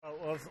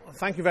Well,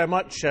 thank you very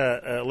much,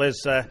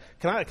 Liz.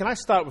 Can I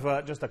start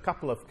with just a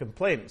couple of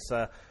complaints?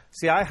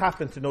 See, I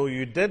happen to know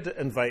you did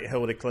invite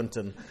Hillary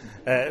Clinton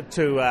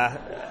to...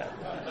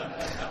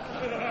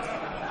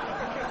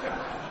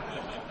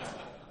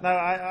 Now,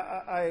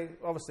 I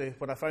obviously,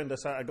 when I found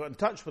this out, I got in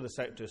touch with the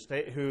Secretary of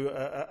State, who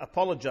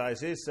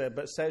apologises,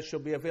 but says she'll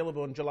be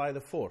available on July the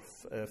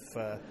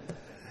 4th.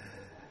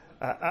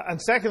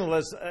 And secondly,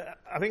 Liz,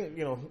 I think,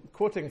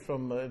 quoting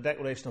from the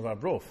Declaration of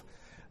Arbroath,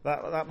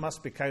 that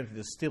must be counted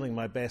as stealing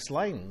my best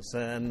lines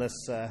in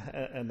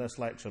this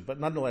lecture. But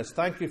nonetheless,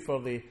 thank you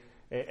for the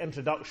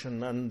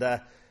introduction. And it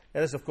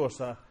is, of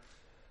course, a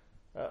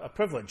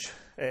privilege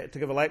to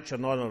give a lecture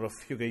in honour of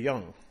Hugo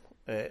Young.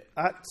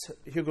 At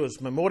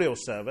Hugo's memorial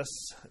service,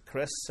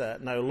 Chris,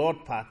 now Lord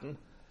Patton,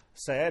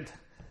 said,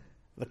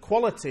 "The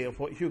quality of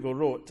what Hugo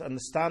wrote and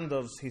the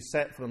standards he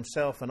set for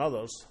himself and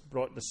others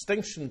brought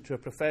distinction to a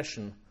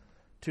profession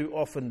too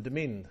often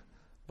demeaned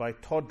by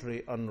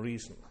tawdry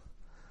unreason."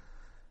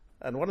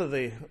 And one of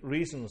the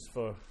reasons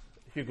for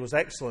Hugo's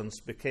excellence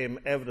became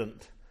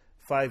evident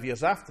 5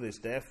 years after his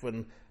death,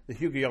 when the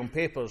Hugo Young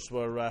papers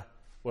were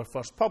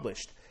first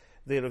published.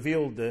 They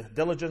revealed the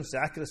diligence,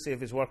 the accuracy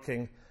of his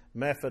working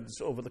methods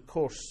over the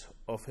course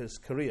of his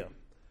career.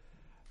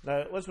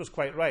 Now, Liz was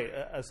quite right.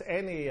 As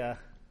any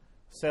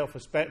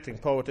self-respecting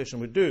politician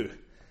would do,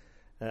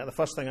 the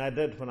first thing I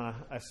did when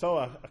I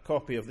saw a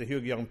copy of the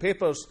Hugo Young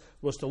papers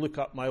was to look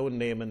up my own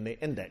name in the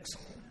index.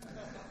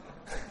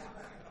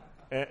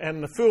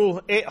 In the full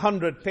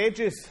 800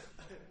 pages,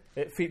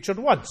 it featured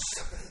once.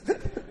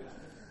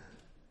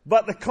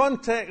 But the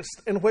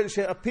context in which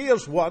it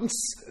appears once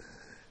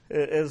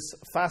is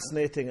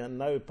fascinating and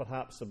now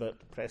perhaps a bit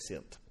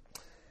prescient.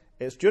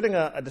 It's during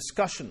a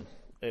discussion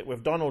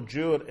with Donald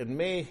Dewar in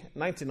May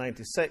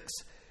 1996,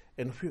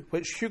 in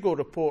which Hugo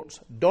reports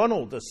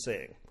Donald as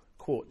saying,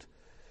 quote,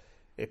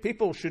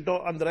 "People should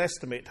not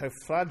underestimate how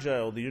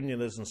fragile the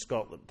Union is in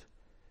Scotland."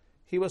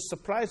 He was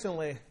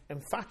surprisingly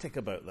emphatic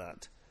about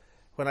that.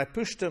 When I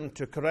pushed him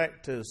to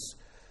correct his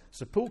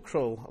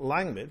sepulchral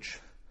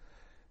language,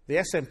 the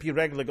SNP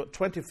regularly got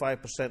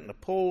 25% in the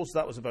polls.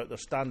 That was about their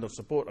standard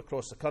support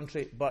across the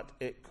country, but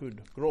it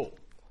could grow.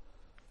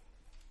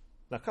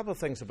 Now, a couple of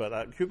things about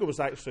that. Hugo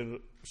was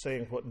actually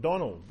saying what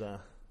Donald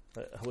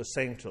was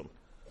saying to him.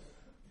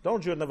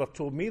 Donald Dewar never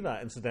told me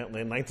that,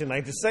 incidentally, in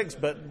 1996,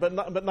 but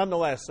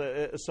nonetheless,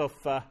 it's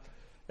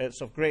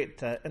of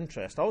great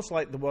interest. I also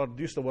like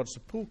use the word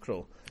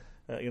sepulchral,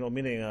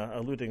 meaning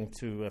alluding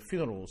to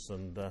funerals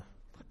and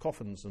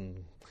coffins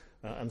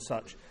and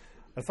such.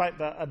 In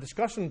fact, a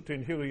discussion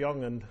between Hugo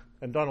Young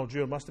and Donald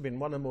Dewar must have been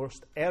one of the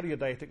most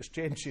erudite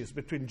exchanges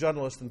between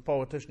journalist and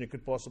politician you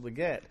could possibly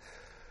get.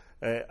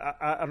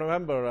 I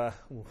remember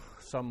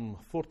some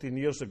 14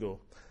 years ago,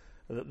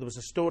 there was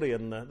a story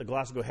in the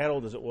Glasgow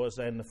Herald, as it was,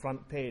 in the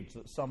front page,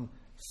 that some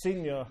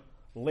senior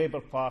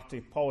Labour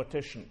Party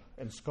politician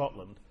in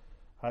Scotland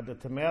had the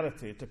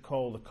temerity to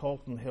call the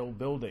Calton Hill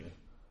building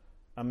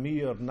a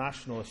mere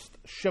nationalist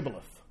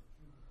shibboleth.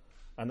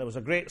 And there was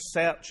a great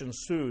search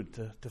ensued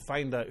to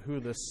find out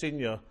who this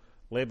senior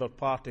Labour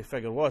Party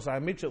figure was. I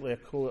immediately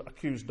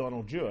accused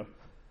Donald Dewar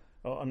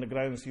on the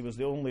grounds he was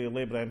the only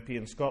Labour MP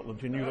in Scotland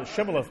who knew what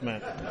shibboleth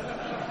meant.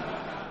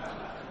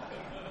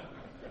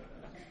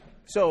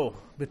 So,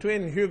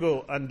 between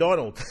Hugo and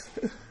Donald,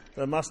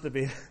 there must have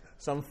been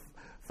some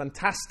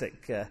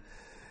fantastic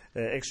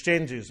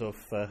exchanges of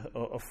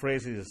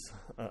phrases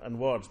and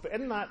words. But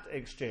in that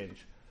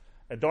exchange,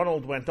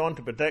 Donald went on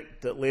to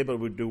predict that Labour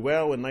would do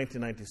well in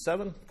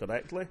 1997,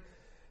 correctly,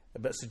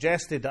 but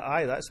suggested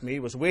that that's me,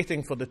 was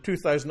waiting for the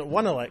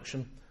 2001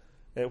 election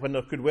when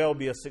there could well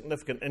be a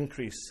significant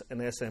increase in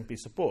SNP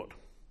support.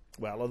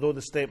 Well, although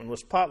the statement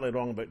was partly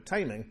wrong about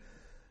timing,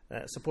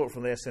 support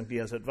from the SNP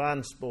has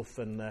advanced both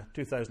in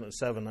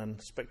 2007 and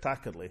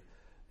spectacularly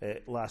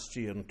last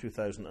year in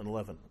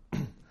 2011.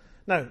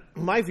 Now,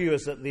 my view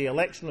is that the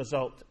election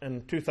result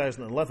in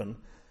 2011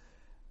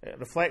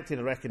 reflected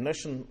a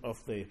recognition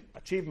of the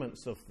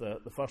achievements of the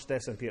first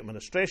SNP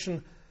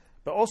administration,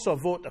 but also a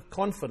vote of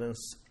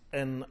confidence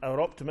in our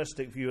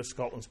optimistic view of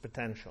Scotland's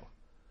potential,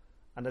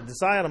 and a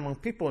desire among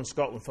people in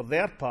Scotland for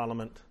their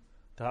parliament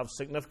to have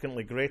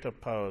significantly greater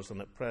powers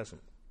than at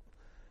present.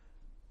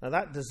 Now,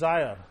 that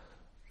desire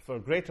for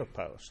greater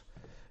powers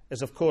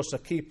is, of course, a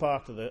key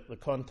part of the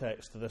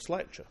context of this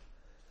lecture.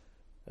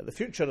 The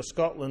future of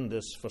Scotland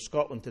is for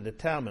Scotland to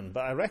determine,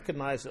 but I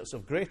recognise that it's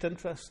of great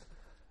interest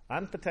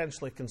and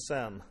potentially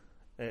concern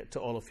to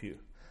all of you.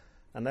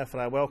 And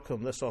therefore I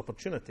welcome this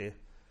opportunity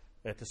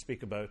to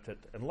speak about it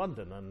in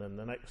London. And in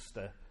the next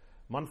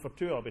month or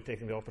two, I'll be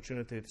taking the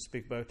opportunity to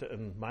speak about it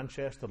in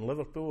Manchester and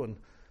Liverpool and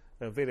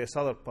various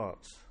other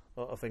parts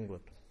of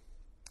England.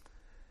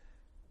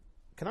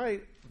 Can I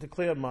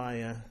declare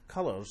my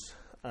colours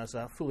as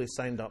a fully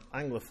signed-up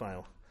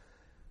Anglophile?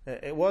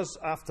 It was,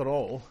 after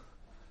all,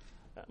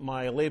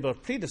 my Labour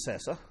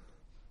predecessor,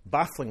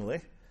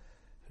 bafflingly,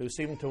 who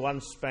seemed to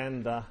once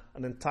spend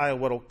an entire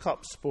World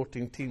Cup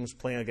sporting teams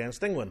playing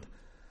against England.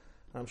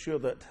 I'm sure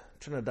that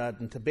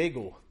Trinidad and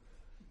Tobago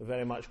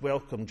very much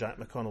welcome Jack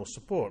McConnell's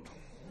support.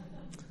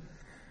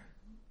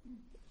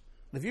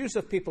 The views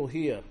of people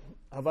here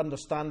have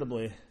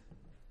understandably,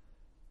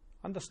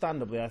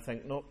 I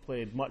think, not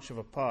played much of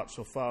a part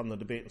so far in the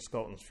debate in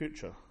Scotland's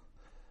future.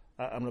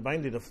 I'm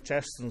reminded of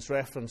Chesterton's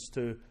reference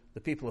to the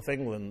people of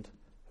England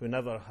who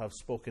never have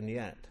spoken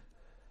yet.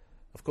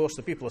 Of course,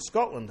 the people of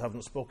Scotland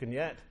haven't spoken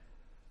yet,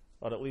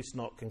 or at least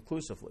not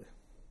conclusively.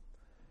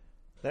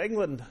 Now,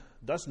 England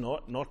does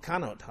not, nor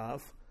cannot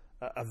have,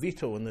 a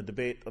veto in the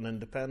debate on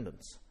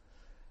independence.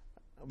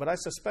 But I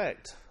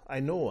suspect, I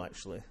know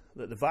actually,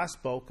 that the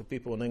vast bulk of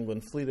people in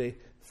England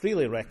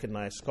freely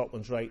recognise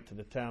Scotland's right to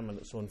determine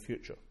its own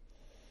future.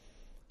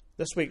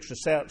 This week's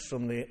research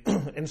from the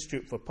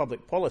Institute for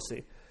Public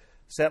Policy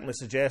certainly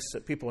suggests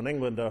that people in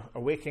England are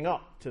waking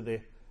up to the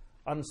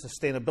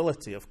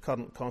unsustainability of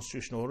current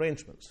constitutional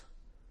arrangements.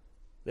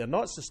 They are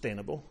not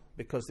sustainable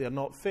because they are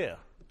not fair.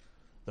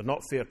 They're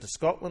not fair to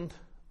Scotland,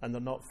 and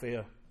they're not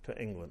fair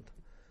to England.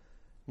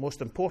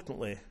 Most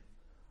importantly,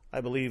 I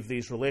believe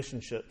these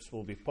relationships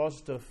will be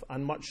positive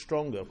and much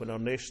stronger when our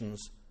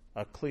nations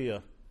are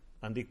clear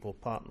and equal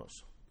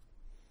partners.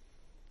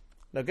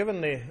 Now,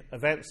 given the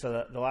events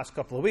of the last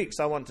couple of weeks,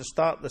 I want to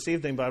start this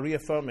evening by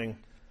reaffirming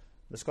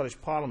the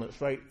Scottish Parliament's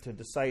right to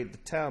decide the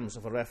terms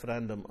of a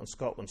referendum on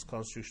Scotland's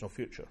constitutional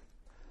future.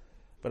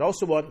 But I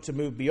also want to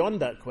move beyond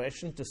that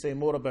question to say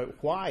more about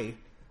why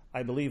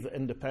I believe that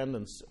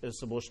independence is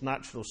the most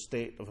natural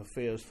state of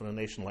affairs for a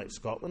nation like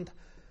Scotland.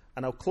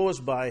 And I'll close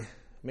by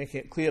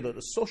making it clear that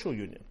the social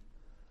union,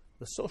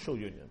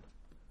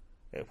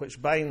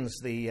 which binds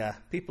the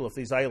people of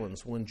these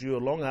islands, will endure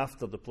long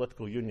after the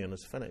political union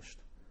is finished.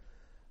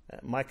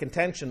 My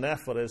contention,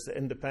 therefore, is that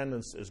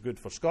independence is good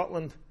for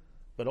Scotland,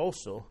 but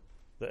also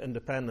that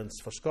independence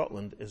for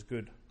Scotland is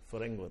good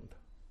for England.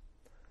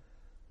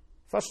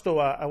 First, though,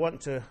 I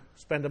want to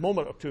spend a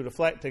moment or two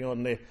reflecting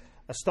on the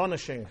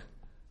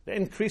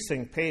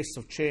increasing pace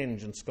of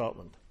change in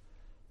Scotland.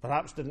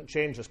 Perhaps didn't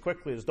change as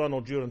quickly as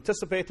Donald Dewar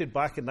anticipated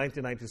back in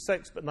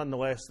 1996, but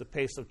nonetheless the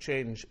pace of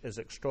change is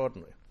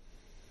extraordinary.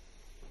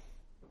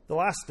 The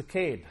last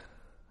decade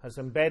has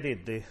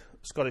embedded the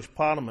Scottish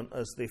Parliament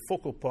as the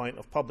focal point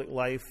of public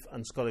life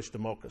and Scottish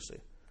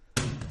democracy.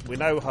 We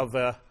now have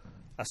a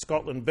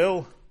Scotland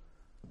Bill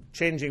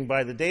changing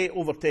by the day,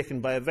 overtaken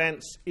by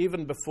events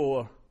even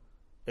before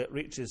it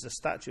reaches the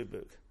statute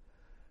book.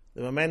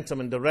 The momentum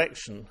and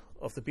direction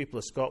of the people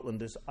of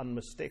Scotland is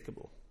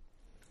unmistakable.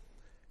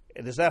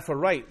 It is therefore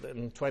right that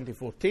in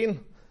 2014,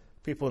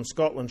 people in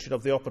Scotland should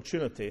have the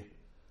opportunity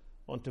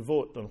to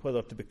vote on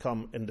whether to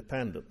become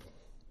independent.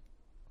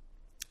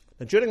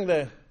 Now, during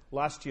the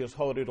last year's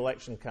Holyrood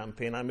election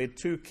campaign, I made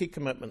two key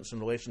commitments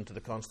in relation to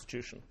the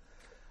Constitution.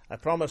 I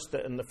promised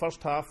that in the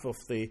first half of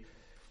the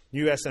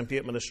new SNP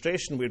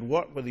administration, we'd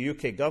work with the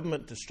UK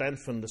government to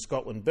strengthen the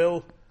Scotland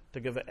Bill to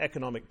give it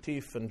economic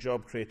teeth and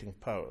job-creating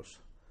powers.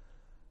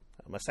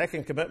 My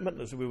second commitment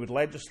is we would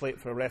legislate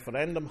for a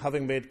referendum,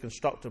 having made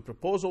constructive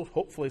proposals,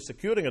 hopefully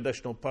securing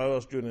additional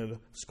powers during the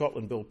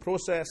Scotland Bill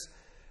process.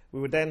 We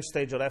would then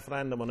stage a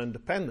referendum on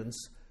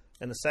independence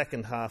in the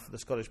second half of the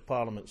Scottish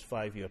Parliament's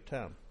 5-year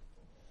term.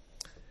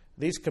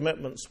 These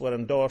commitments were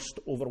endorsed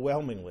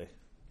overwhelmingly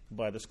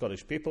by the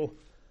Scottish people,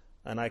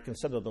 and I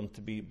consider them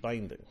to be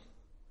binding.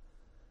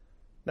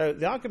 Now,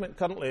 the argument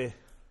currently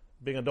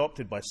being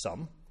adopted by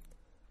some,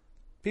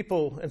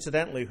 people,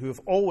 incidentally, who have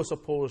always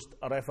opposed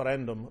a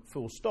referendum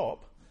full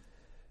stop,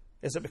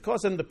 is that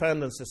because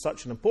independence is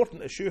such an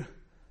important issue,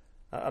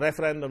 a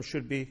referendum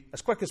should be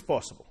as quick as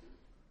possible.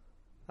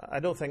 I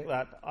don't think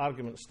that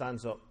argument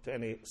stands up to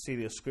any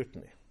serious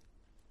scrutiny.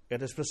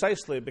 It is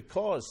precisely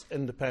because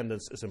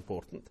independence is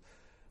important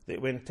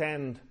that we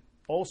intend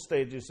all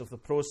stages of the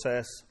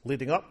process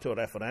leading up to a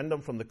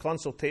referendum, from the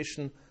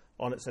consultation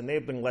on its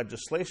enabling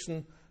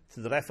legislation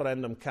to the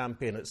referendum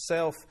campaign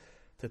itself,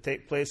 to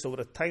take place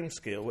over a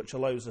timescale which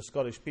allows the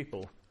Scottish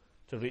people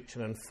to reach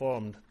an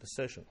informed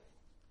decision.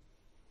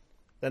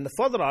 Then the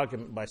further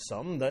argument by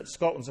some that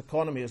Scotland's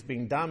economy is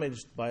being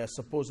damaged by a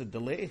supposed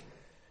delay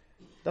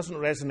doesn't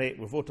resonate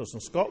with voters in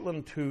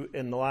Scotland who,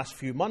 in the last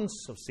few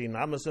months, have seen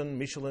Amazon,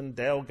 Michelin,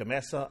 Dell,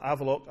 Gamesa,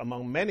 Avaloq,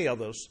 among many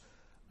others,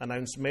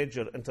 announce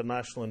major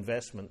international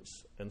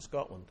investments in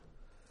Scotland.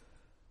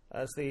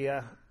 As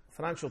the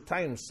Financial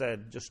Times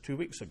said just 2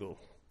 weeks ago,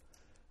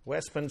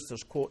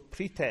 Westminster's, quote,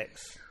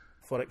 pretext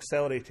for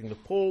accelerating the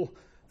poll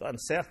that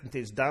uncertainty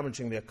is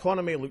damaging the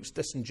economy looks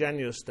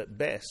disingenuous at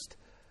best.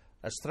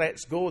 As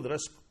threats go, the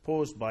risk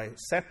posed by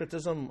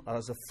separatism are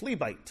as a flea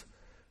bite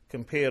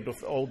compared with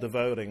the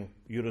all-devouring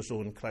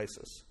Eurozone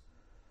crisis.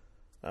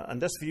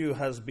 And this view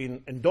has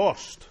been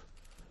endorsed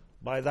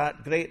by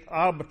that great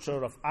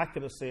arbiter of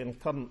accuracy in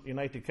current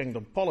United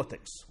Kingdom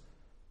politics,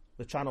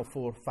 the Channel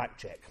 4 fact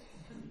check,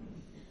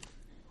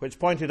 which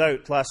pointed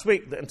out last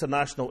week that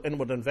international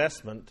inward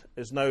investment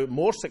is now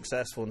more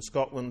successful in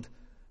Scotland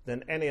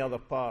than any other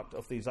part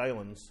of these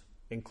islands,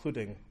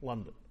 including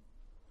London.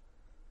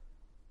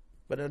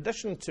 But in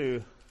addition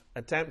to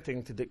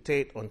attempting to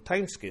dictate on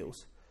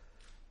timescales,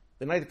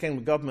 the United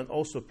Kingdom government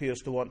also appears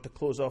to want to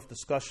close off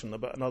discussion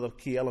about another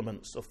key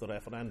elements of the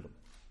referendum.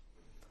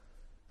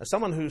 As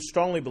someone who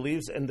strongly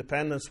believes that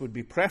independence would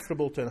be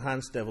preferable to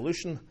enhanced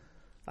devolution,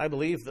 I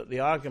believe that the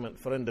argument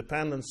for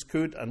independence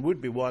could and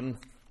would be won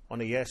on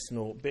a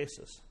yes-no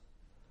basis.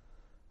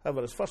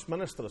 However, as First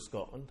Minister of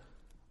Scotland,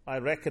 I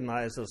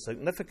recognise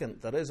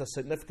there is a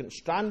significant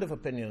strand of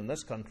opinion in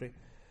this country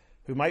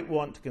who might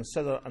want to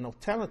consider an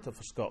alternative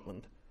for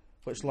Scotland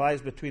which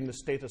lies between the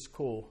status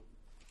quo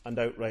and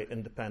outright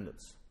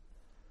independence.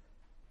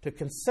 To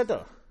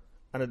consider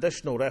an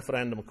additional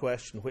referendum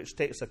question which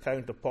takes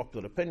account of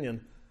popular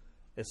opinion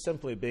is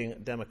simply being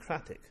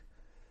democratic.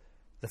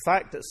 The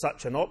fact that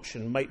such an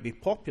option might be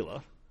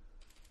popular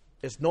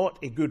is not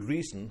a good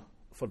reason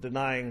for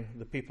denying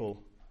the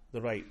people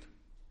the right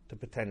to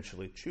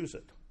potentially choose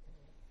it.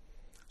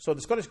 So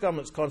the Scottish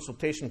Government's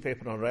consultation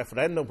paper on a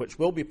referendum, which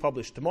will be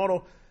published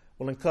tomorrow,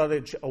 will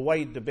encourage a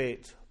wide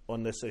debate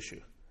on this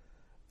issue,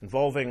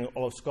 involving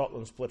all of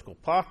Scotland's political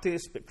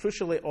parties, but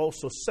crucially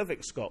also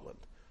Civic Scotland.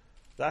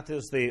 That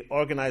is, the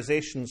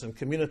organisations and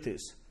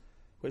communities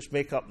which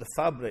make up the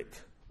fabric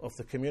of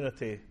the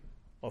community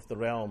of the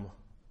realm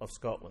of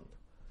Scotland.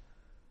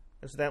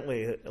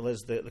 Incidentally,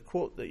 Liz, the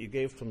quote that you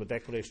gave from the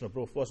Declaration of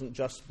Broth wasn't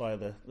just by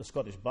the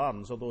Scottish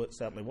Barons, although it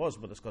certainly was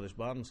by the Scottish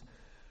Barons.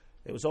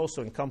 It was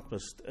also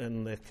encompassed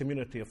in the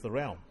community of the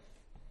realm,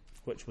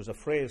 which was a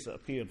phrase that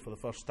appeared for the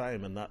first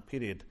time in that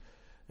period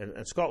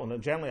in Scotland.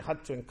 It generally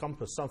had to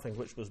encompass something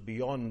which was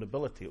beyond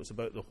nobility. It was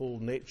about the whole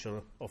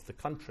nature of the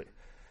country.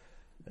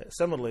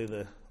 Similarly,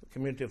 the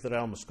community of the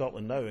realm of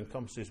Scotland now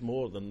encompasses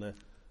more than the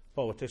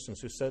politicians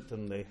who sit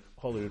in the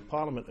Holyrood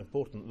Parliament,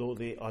 important though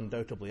they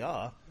undoubtedly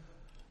are.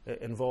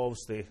 It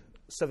involves the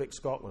Civic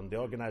Scotland, the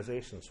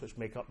organisations which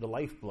make up the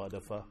lifeblood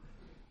of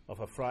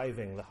a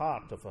thriving, the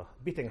heart of a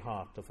beating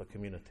heart of a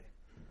community.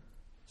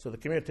 So the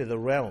community of the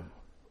realm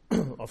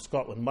of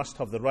Scotland must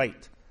have the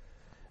right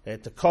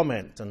to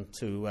comment and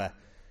to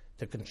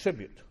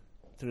contribute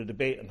to the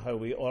debate on how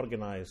we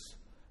organise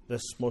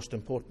this most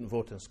important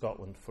vote in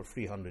Scotland for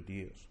 300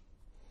 years.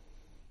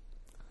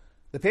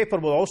 The paper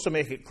will also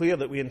make it clear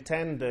that we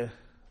intend the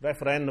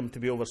referendum to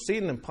be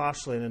overseen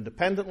impartially and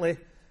independently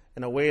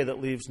in a way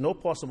that leaves no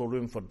possible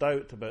room for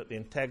doubt about the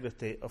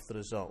integrity of the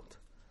result.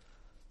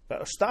 But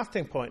our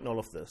starting point in all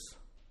of this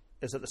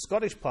is that the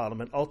Scottish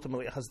Parliament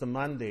ultimately has the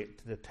mandate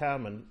to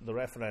determine the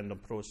referendum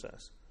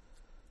process.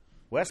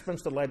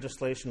 Westminster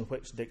legislation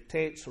which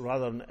dictates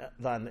rather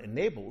than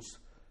enables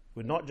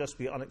would not just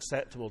be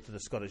unacceptable to the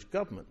Scottish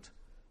Government,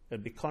 it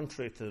would be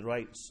contrary to the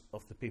rights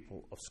of the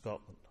people of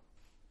Scotland.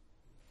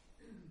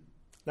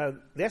 Now,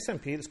 the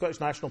SNP, the Scottish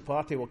National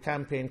Party, will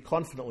campaign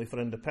confidently for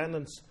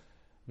independence,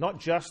 not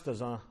just as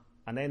an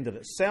end in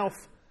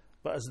itself,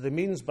 but as the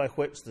means by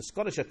which the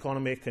Scottish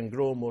economy can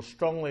grow more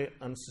strongly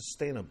and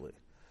sustainably,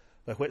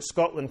 by which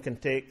Scotland can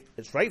take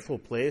its rightful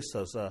place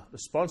as a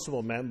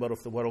responsible member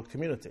of the world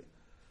community,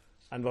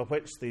 and by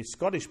which the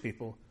Scottish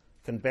people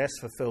can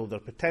best fulfil their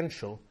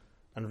potential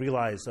and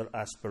realise their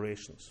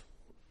aspirations.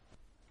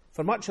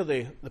 For much of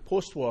the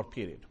post-war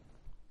period,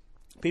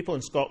 people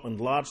in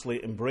Scotland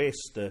largely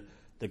embraced the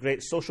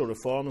great social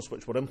reforms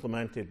which were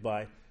implemented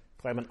by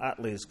Clement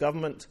Attlee's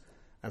government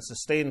and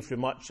sustained through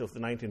much of the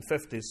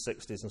 1950s,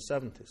 60s and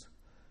 70s.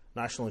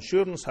 National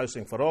insurance,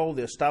 housing for all,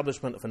 the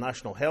establishment of a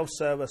national health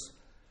service,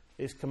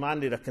 has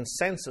commanded a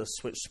consensus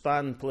which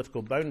spanned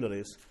political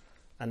boundaries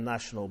and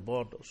national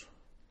borders.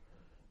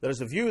 There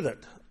is a view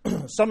that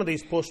some of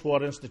these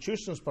post-war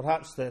institutions,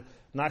 perhaps the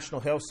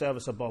National Health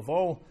Service above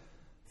all,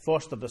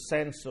 fostered a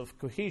sense of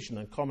cohesion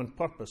and common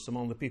purpose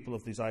among the people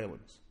of these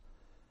islands.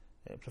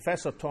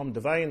 Professor Tom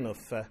Devine of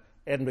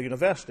Edinburgh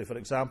University, for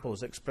example,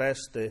 has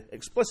expressed the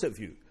explicit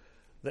view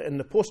that in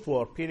the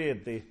post-war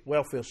period the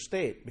welfare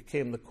state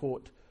became the,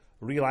 quote,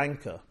 real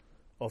anchor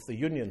of the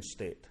union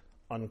state,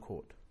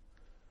 unquote.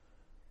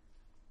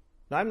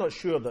 Now, I'm not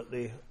sure that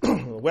the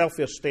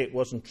welfare state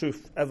was in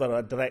truth ever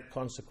a direct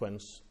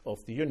consequence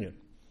of the union.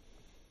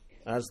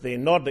 As the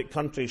Nordic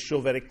countries show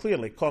very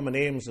clearly, common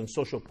aims and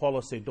social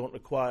policy don't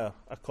require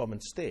a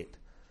common state.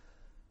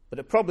 But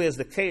it probably is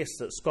the case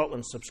that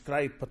Scotland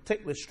subscribed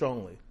particularly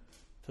strongly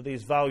to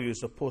these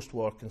values of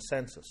post-war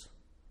consensus.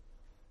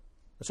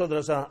 And so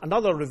there's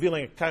another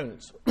revealing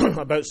account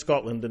about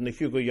Scotland in the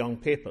Hugo Young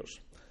papers.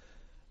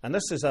 And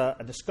this is a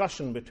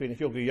discussion between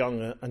Hugo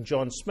Young and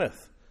John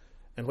Smith,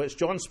 in which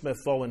John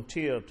Smith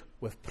volunteered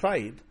with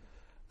pride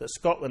that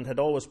Scotland had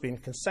always been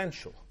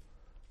consensual,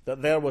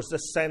 that there was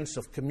this sense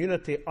of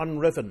community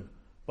unriven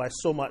by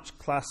so much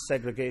class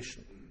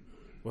segregation,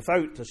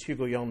 without, as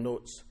Hugo Young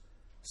notes,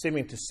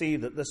 seeming to see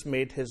that this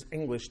made his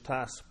English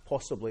task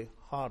possibly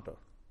harder.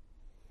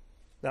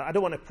 Now, I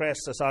don't want to press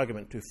this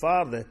argument too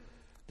far. The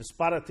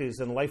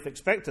disparities in life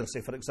expectancy,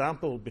 for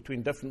example,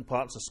 between different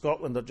parts of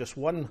Scotland are just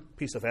one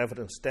piece of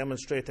evidence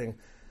demonstrating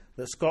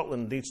that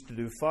Scotland needs to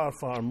do far,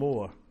 far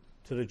more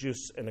to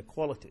reduce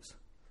inequalities.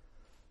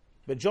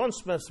 But John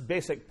Smith's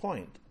basic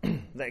point,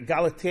 that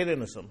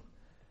egalitarianism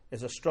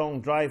is a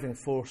strong driving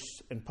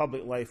force in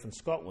public life in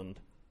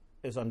Scotland,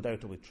 is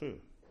undoubtedly true.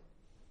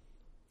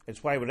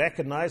 It's why we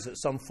recognise that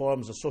some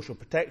forms of social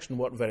protection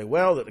work very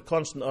well, that the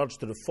constant urge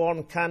to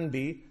reform can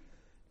be,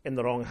 in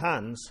the wrong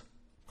hands,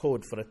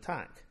 code for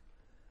attack.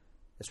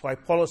 It's why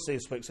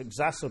policies which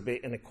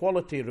exacerbate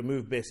inequality,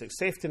 remove basic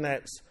safety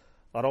nets,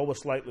 are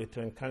always likely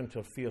to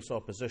encounter fierce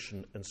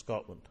opposition in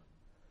Scotland.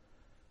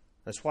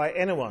 It's why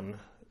anyone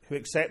who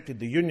accepted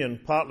the Union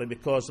partly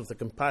because of the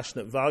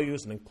compassionate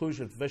values and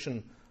inclusive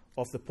vision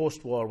of the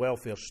post-war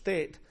welfare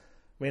state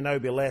may now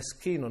be less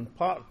keen on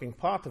being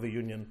part of a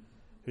union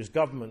whose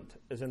government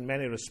is in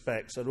many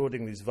respects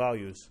eroding these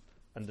values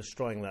and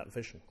destroying that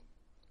vision.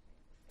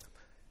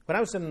 When I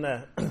was in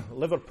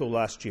Liverpool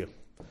last year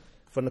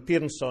for an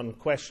appearance on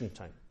Question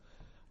Time,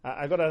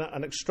 I got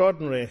an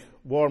extraordinary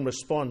warm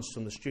response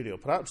from the studio.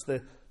 Perhaps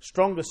the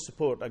strongest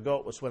support I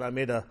got was when I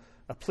made a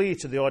plea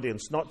to the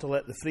audience not to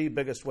let the three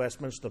biggest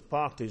Westminster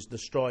parties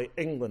destroy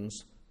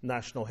England's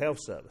National Health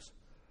Service.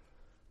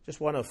 Just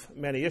one of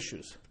many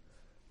issues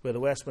where the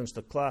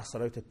Westminster class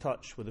are out of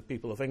touch with the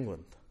people of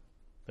England.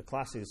 The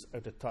class is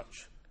out of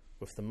touch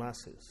with the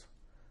masses.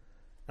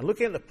 And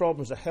looking at the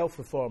problems of health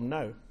reform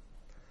now,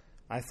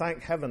 I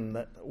thank heaven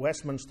that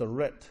Westminster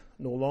writ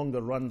no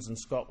longer runs in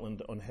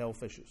Scotland on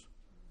health issues.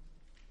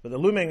 But the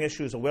looming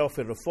issues of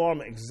welfare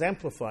reform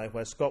exemplify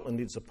why Scotland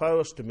needs the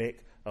powers to make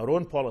our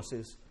own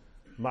policies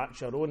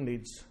match our own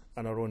needs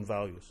and our own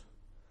values.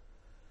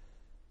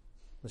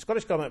 The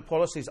Scottish Government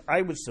policies,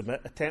 I would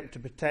submit, attempt to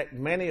protect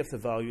many of the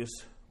values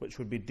which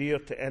would be dear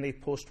to any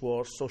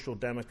post-war social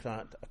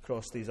democrat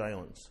across these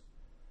islands.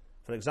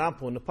 For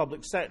example, in the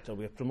public sector,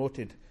 we have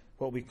promoted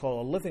what we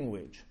call a living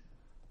wage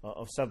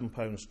of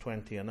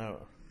 £7.20 an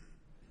hour.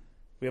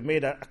 We have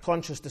made a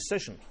conscious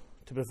decision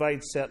to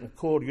provide certain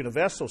core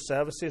universal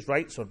services,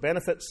 rights or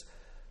benefits,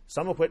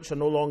 some of which are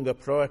no longer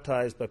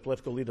prioritised by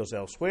political leaders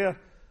elsewhere,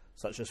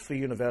 such as free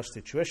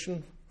university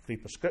tuition, free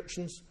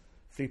prescriptions,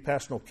 free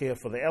personal care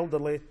for the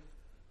elderly,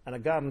 and a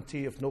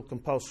guarantee of no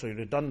compulsory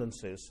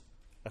redundancies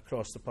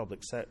across the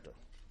public sector.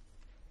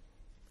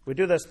 We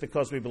do this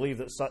because we believe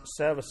that such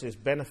services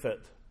benefit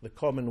the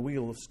common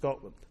weal of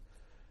Scotland.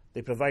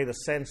 They provide a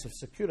sense of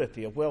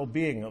security, of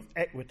well-being, of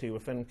equity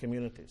within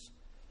communities.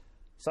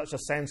 Such a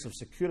sense of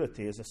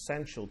security is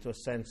essential to a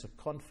sense of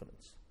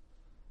confidence.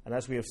 And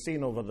as we have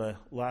seen over the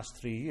last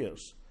 3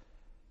 years,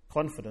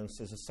 confidence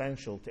is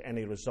essential to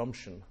any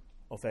resumption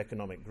of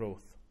economic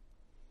growth.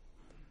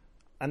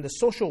 And the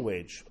social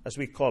wage, as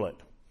we call it,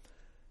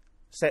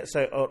 sets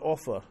out our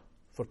offer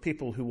for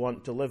people who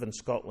want to live in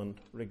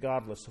Scotland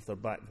regardless of their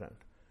background.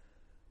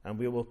 And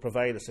we will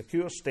provide a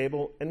secure,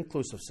 stable,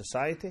 inclusive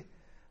society,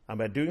 and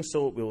by doing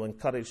so we will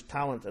encourage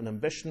talent and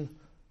ambition.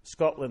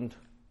 Scotland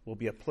will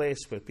be a place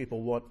where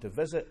people want to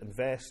visit,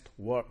 invest,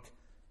 work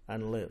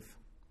and live.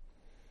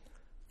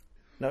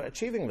 Now,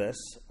 achieving this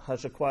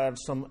has required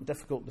some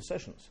difficult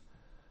decisions.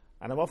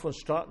 And I'm often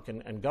struck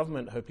in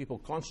government how people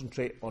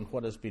concentrate on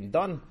what has been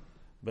done,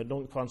 but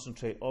don't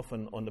concentrate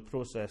often on the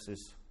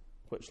processes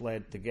which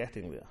led to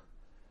getting there.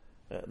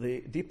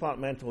 The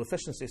departmental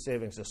efficiency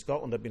savings of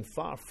Scotland have been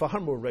far, far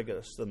more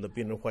rigorous than they've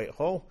been in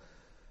Whitehall.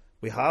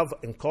 We have,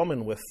 in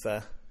common with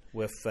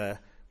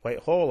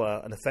Whitehall,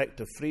 an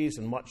effective freeze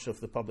in much of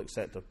the public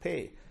sector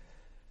pay.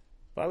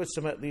 But I would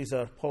submit these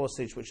are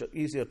policies which are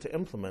easier to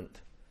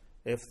implement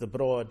if the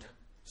broad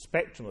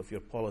spectrum of your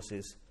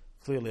policies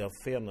clearly have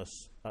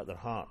fairness at their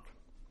heart.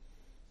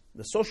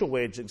 The social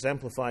wage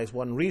exemplifies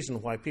one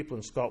reason why people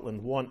in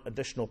Scotland want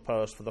additional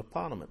powers for their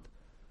Parliament,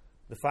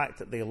 the fact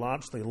that they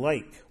largely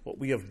like what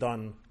we have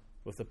done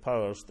with the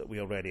powers that we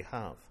already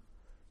have.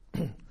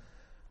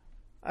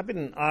 I've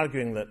been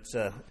arguing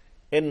that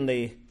in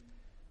the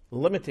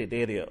limited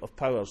area of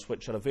powers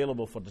which are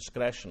available for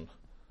discretion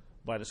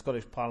by the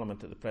Scottish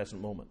Parliament at the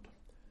present moment,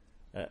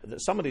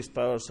 that some of these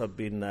powers have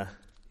been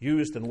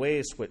used in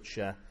ways which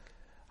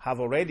have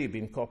already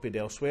been copied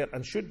elsewhere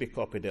and should be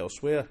copied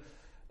elsewhere,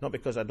 not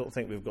because I don't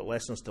think we've got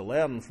lessons to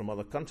learn from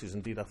other countries.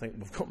 Indeed, I think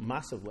we've got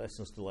massive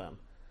lessons to learn,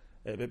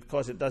 but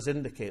because it does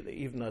indicate that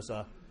even as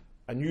a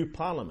new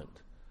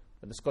Parliament,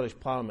 the Scottish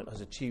Parliament has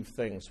achieved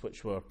things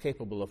which were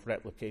capable of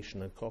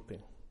replication and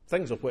copying,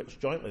 things of which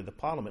jointly the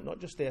Parliament,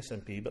 not just the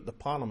SNP, but the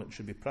Parliament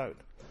should be proud.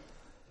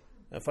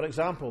 For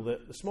example, the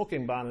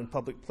smoking ban in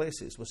public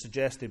places was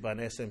suggested by an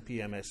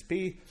SNP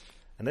MSP,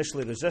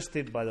 initially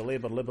resisted by the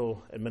Labour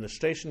Liberal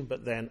administration,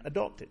 but then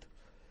adopted.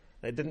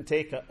 It didn't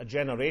take a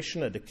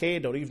generation, a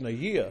decade, or even a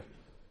year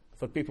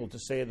for people to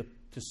see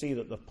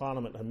that the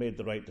Parliament had made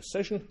the right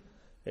decision.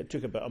 It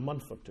took about a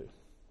month or two.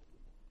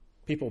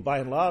 People, by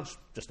and large,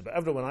 just about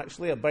everyone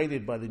actually,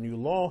 abided by the new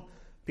law.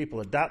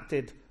 People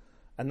adapted,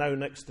 and now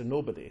next to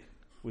nobody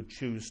would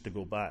choose to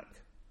go back.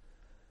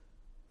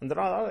 And there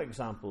are other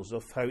examples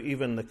of how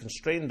even the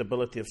constrained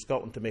ability of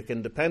Scotland to make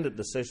independent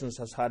decisions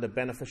has had a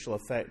beneficial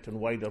effect on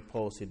wider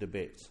policy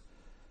debates.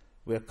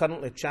 We are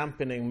currently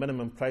championing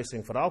minimum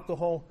pricing for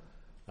alcohol,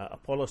 a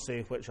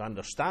policy which I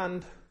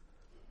understand,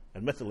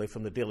 admittedly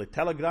from the Daily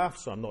Telegraph,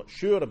 so I'm not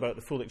sure about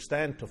the full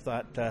extent of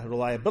that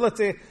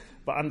reliability,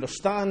 but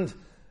understand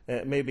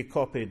it may be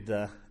copied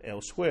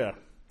elsewhere.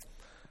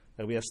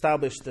 We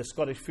established the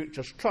Scottish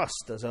Futures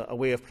Trust as a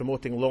way of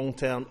promoting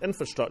long-term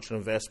infrastructure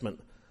investment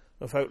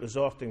without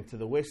resorting to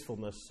the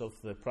wastefulness of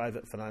the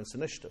private finance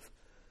initiative.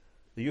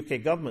 The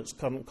UK Government's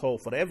current call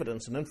for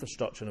evidence and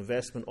infrastructure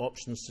investment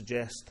options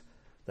suggest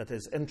that it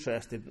is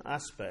interested in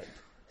aspect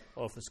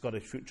of the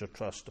Scottish Future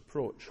Trust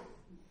approach.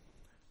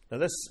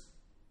 Now,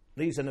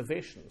 these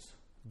innovations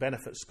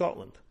benefit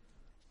Scotland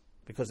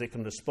because they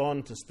can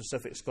respond to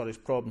specific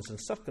Scottish problems and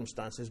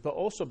circumstances, but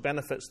also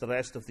benefits the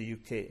rest of the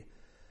UK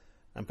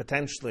and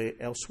potentially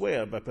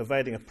elsewhere by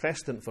providing a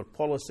precedent for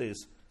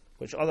policies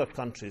which other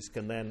countries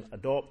can then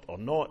adopt or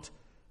not,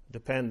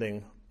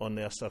 depending on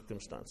their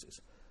circumstances.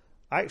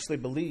 I actually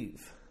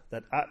believe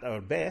that at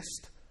our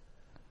best,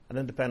 an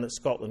independent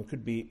Scotland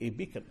could be a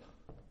beacon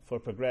for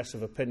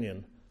progressive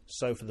opinion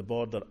south of the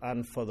border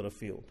and further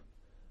afield,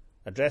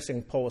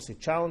 addressing policy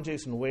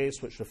challenges in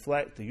ways which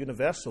reflect the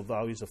universal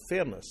values of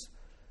fairness,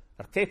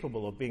 are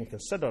capable of being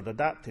considered,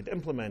 adapted,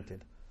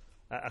 implemented,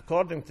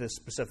 according to the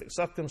specific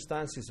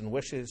circumstances and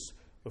wishes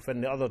within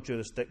the other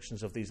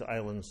jurisdictions of these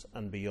islands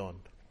and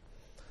beyond.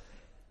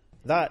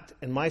 That,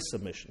 in my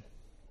submission,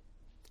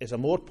 is a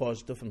more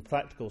positive and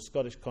practical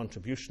Scottish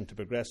contribution to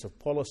progressive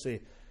policy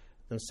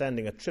than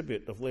sending a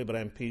tribute of Labour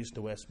MPs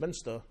to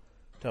Westminster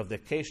to have the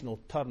occasional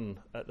turn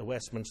at the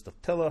Westminster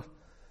tiller,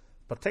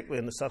 particularly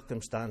in the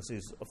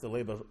circumstances of the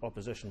Labour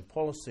opposition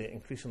policy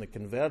increasingly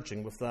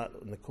converging with that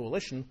in the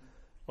coalition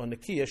on the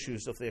key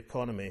issues of the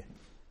economy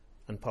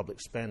and public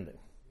spending.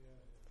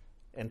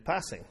 In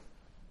passing,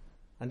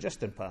 and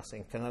just in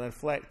passing, can I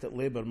reflect that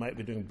Labour might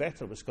be doing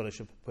better with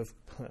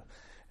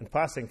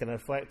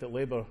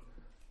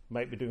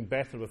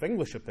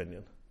English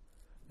opinion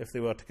if they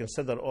were to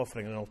consider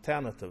offering an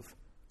alternative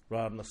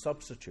rather than a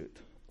substitute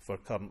for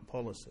current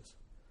policies.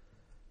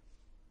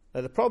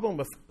 Now, the problem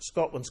with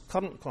Scotland's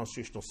current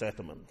constitutional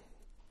settlement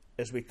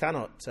is we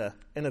cannot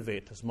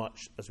innovate as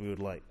much as we would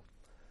like.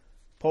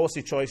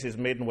 Policy choices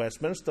made in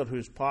Westminster,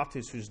 whose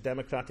parties whose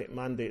democratic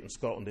mandate in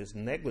Scotland is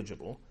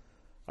negligible,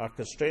 are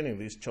constraining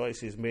these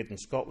choices made in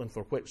Scotland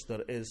for which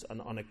there is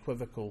an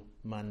unequivocal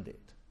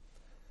mandate.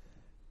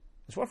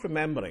 It's worth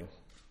remembering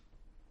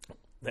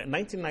that in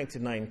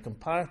 1999,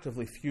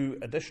 comparatively few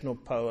additional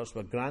powers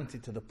were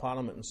granted to the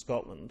Parliament in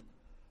Scotland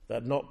that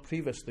had not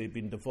previously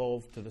been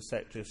devolved to the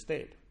Secretary of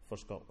State for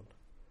Scotland.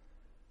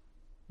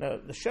 Now,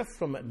 the shift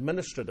from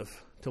administrative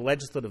to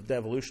legislative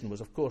devolution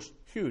was, of course,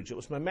 huge. It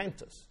was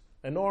momentous,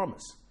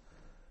 enormous.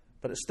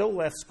 But it still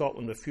left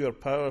Scotland with fewer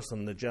powers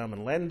than the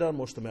German Länder,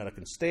 most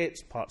American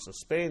states, parts of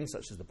Spain,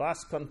 such as the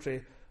Basque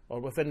Country,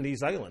 or within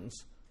these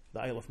islands,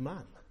 the Isle of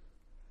Man.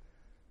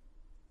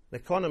 The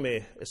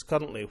economy is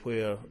currently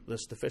where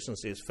this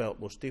deficiency is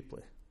felt most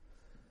deeply.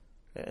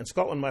 In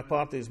Scotland, my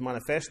party's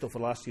manifesto for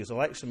last year's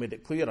election made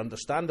it clear,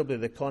 understandably,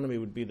 the economy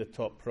would be the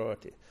top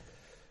priority.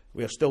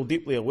 We are still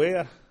deeply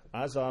aware,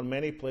 as are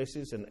many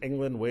places in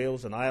England,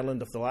 Wales and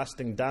Ireland, of the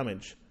lasting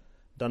damage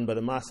done by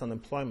the mass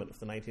unemployment of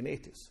the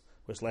 1980s,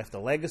 which left a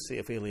legacy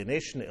of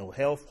alienation, ill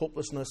health,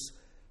 hopelessness,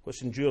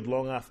 which endured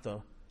long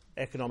after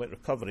economic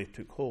recovery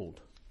took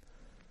hold.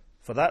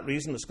 For that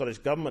reason, the Scottish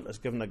Government has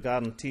given a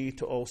guarantee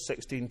to all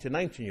 16 to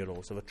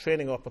 19-year-olds of a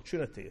training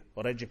opportunity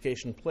or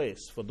education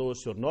place for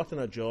those who are not in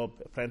a job,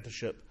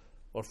 apprenticeship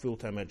or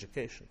full-time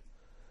education.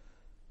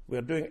 We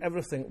are doing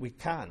everything we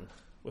can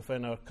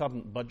within our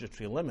current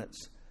budgetary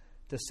limits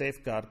to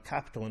safeguard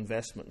capital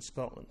investment in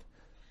Scotland.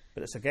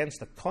 But it's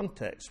against a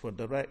context where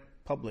direct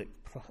public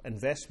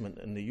investment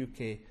in the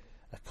UK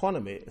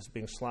economy is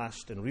being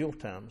slashed in real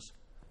terms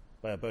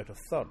by about a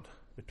third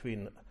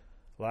between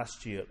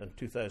last year and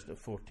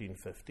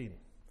 2014-15.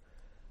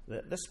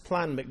 This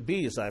Plan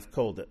McBee, as I've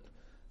called it,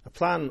 a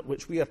plan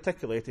which we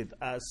articulated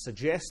as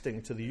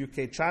suggesting to the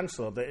UK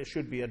Chancellor that it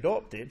should be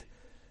adopted,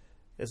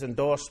 is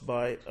endorsed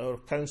by our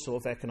Council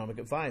of Economic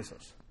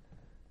Advisers.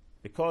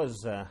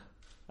 Because,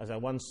 as I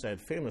once said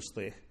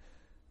famously,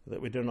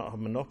 that we do not have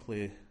a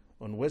monopoly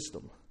on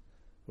wisdom,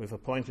 we've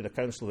appointed a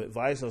Council of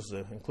Advisers,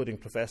 including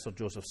Professor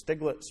Joseph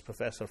Stiglitz,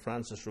 Professor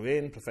Francis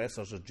Ruane,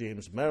 Professor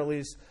James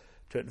Merleys,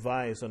 to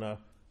advise on our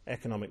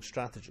economic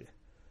strategy.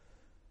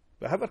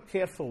 But however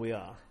careful we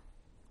are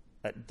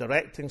at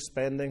directing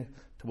spending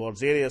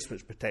towards areas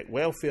which protect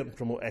welfare and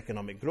promote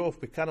economic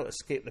growth, we cannot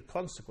escape the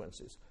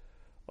consequences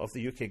of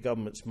the UK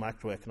Government's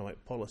macroeconomic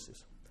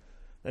policies.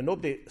 Now,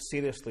 nobody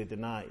seriously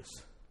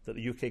denies that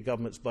the UK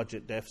Government's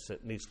budget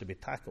deficit needs to be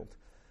tackled.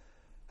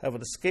 However,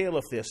 the scale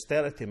of the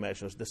austerity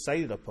measures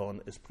decided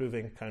upon is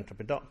proving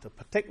counterproductive,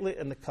 particularly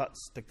in the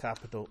cuts to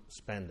capital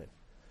spending.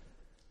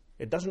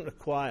 It doesn't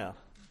require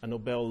a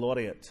Nobel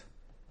laureate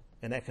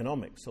in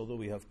economics, although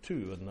we have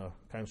two in the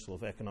Council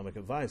of Economic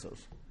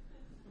Advisers.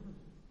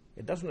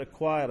 It doesn't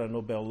require a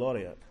Nobel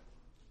laureate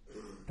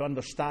to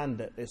understand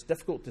that it's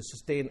difficult to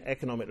sustain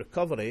economic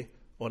recovery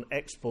on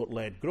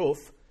export-led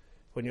growth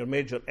when your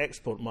major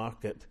export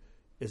market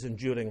is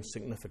enduring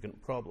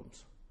significant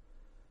problems.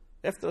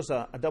 If there's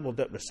a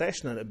double-dip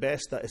recession, and at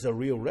best that is a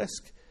real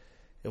risk,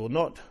 it will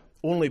not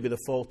only be the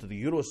fault of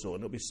the Eurozone,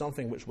 it will be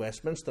something which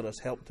Westminster has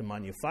helped to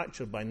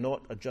manufacture by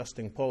not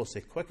adjusting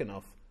policy quick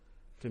enough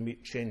to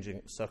meet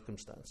changing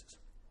circumstances.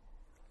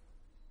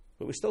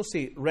 But we still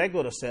see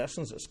regular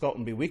assertions that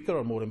Scotland be weaker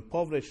or more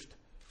impoverished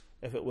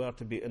if it were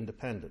to be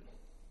independent.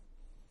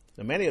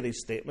 Now, many of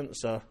these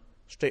statements are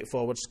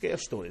straightforward scare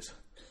stories.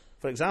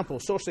 For example,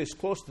 sources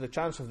close to the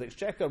Chancellor of the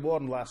Exchequer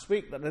warned last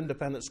week that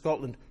independent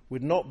Scotland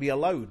would not be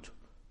allowed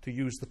to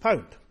use the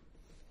pound.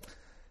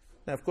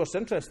 Now, of course, the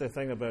interesting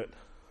thing about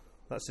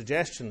that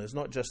suggestion is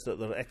not just that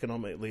they're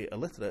economically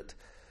illiterate,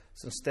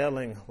 since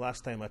sterling,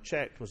 last time I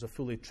checked, was a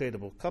fully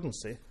tradable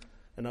currency.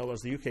 In other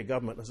words, the UK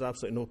government has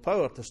absolutely no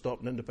power to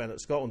stop an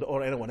independent Scotland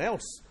or anyone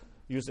else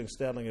using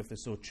sterling if they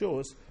so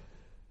chose.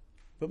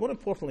 But more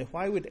importantly,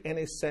 why would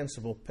any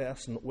sensible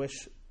person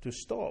wish to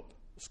stop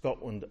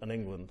Scotland and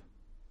England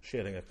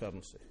sharing a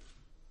currency?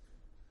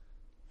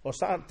 Or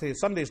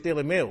Sunday's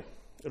Daily Mail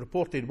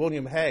reported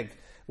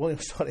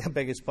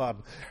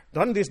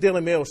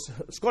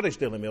Scottish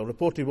Daily Mail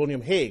reported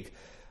William Hague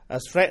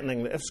as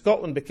threatening that if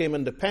Scotland became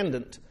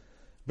independent,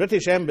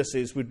 British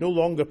embassies would no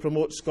longer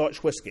promote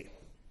Scotch whisky.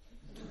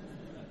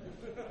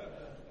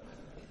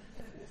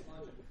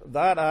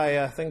 That,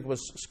 I think, was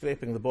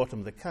scraping the bottom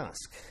of the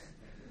cask.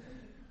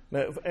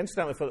 Now,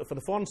 incidentally, for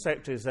the Foreign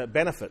Secretary's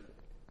benefit,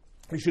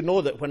 you should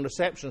know that when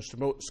receptions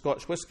promote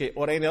Scotch whisky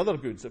or any other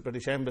goods at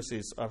British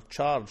embassies are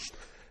charged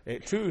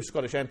to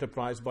Scottish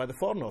Enterprise by the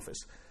Foreign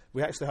Office,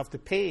 we actually have to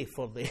pay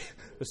for the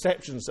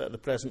receptions at the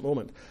present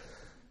moment.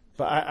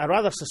 But I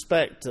rather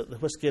suspect that the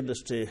whisky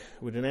industry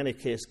would in any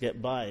case get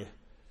by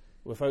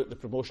without the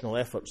promotional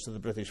efforts of the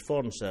British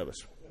Foreign Service.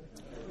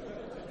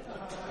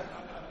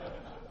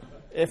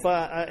 If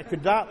I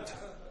could rap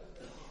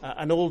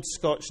an old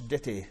Scotch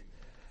ditty,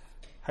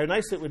 how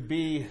nice it would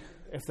be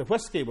if the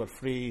whisky were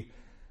free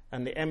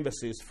and the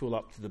embassies full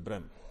up to the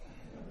brim.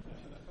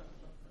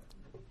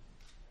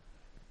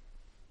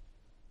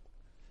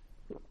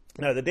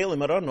 Now, the Daily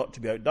Mirror, not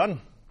to be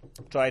outdone,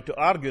 tried to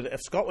argue that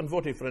if Scotland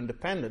voted for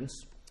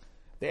independence,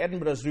 the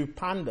Edinburgh Zoo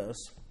pandas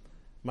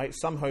might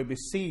somehow be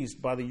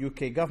seized by the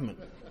UK government.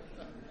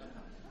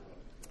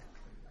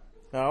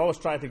 Now, I always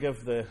try to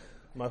give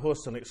my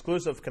hosts an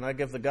exclusive. Can I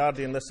give The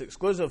Guardian this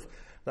exclusive?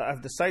 That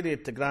I've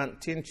decided to grant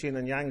Tianqin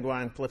and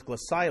Yangguang political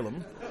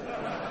asylum.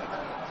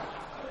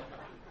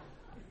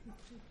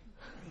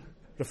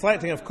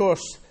 Reflecting, of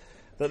course,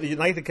 that the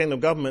United Kingdom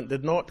government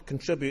did not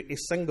contribute a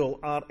single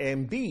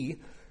RMB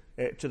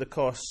to the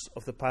costs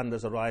of the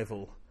panda's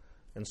arrival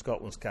in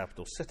Scotland's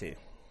capital city.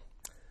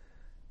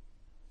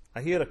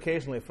 I hear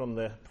occasionally from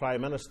the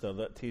Prime Minister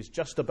that he's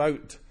just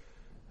about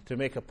to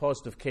make a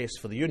positive case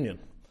for the Union.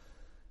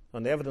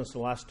 On the evidence of the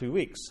last 2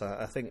 weeks,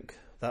 I think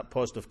that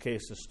positive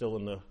case is still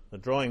in the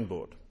drawing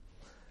board.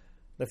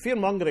 The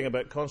fear-mongering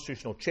about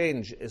constitutional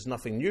change is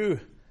nothing new,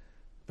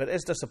 but it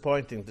is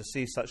disappointing to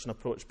see such an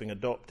approach being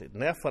adopted.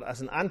 And therefore,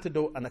 as an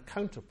antidote and a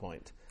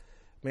counterpoint,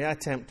 may I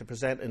attempt to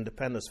present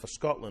independence for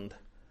Scotland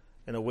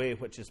in a way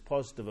which is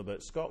positive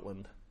about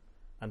Scotland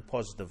and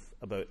positive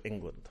about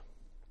England.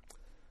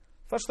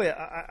 Firstly,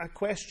 I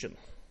question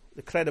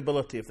the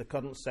credibility of the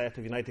current set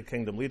of United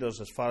Kingdom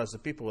leaders as far as the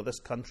people of this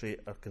country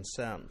are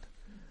concerned.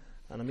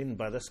 And I mean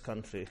by this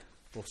country,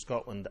 both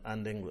Scotland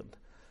and England.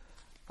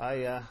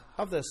 I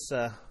have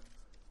the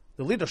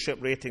leadership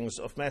ratings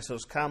of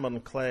Messrs Cameron,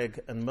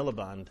 Clegg and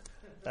Miliband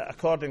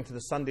according to the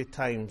Sunday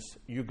Times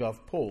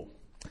YouGov poll.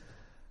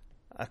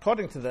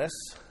 According to this,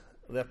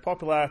 their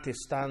popularity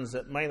stands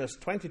at minus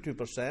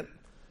 22%,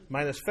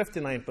 minus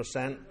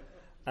 59%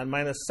 and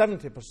minus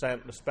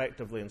 70%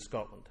 respectively in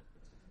Scotland.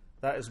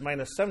 That is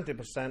minus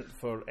 70%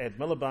 for Ed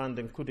Miliband,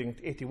 including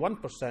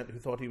 81% who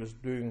thought he was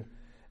doing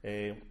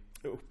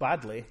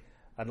badly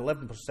and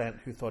 11%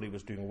 who thought he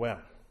was doing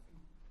well.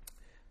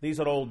 These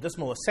are all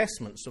dismal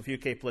assessments of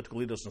UK political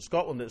leaders in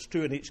Scotland. It's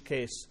true in each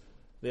case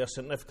they are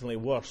significantly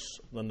worse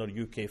than their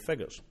UK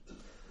figures.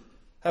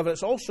 However,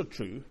 it's also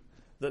true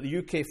that the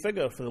UK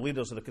figure for the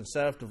leaders of the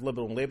Conservative,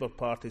 Liberal and Labour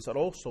parties are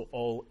also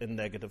all in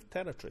negative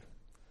territory.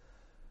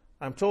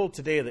 I'm told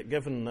today that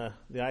given the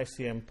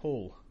ICM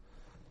poll,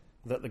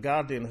 that The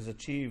Guardian has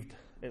achieved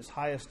its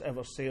highest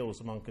ever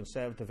sales among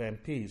Conservative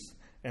MPs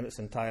in its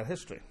entire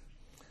history.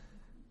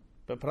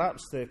 But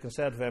perhaps the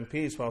Conservative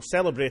MPs, while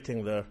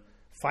celebrating their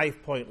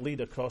 5-point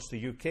lead across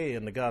the UK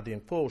in The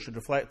Guardian poll, should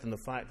reflect on the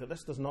fact that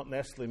this does not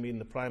necessarily mean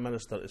the Prime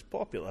Minister is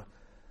popular,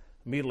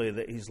 merely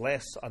that he's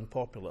less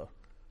unpopular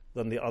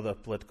than the other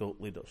political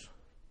leaders.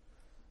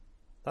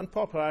 The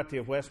unpopularity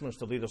of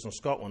Westminster leaders in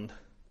Scotland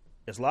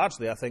is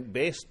largely, I think,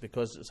 based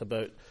because it's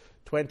about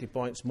 20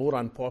 points more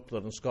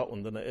unpopular in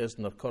Scotland than it is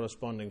in their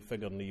corresponding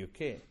figure in the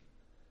UK.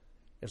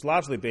 It's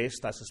largely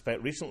based, I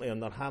suspect, recently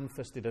on their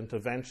ham-fisted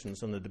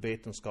interventions in the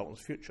debate on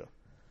Scotland's future.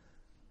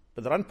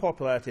 But their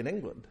unpopularity in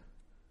England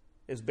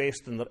is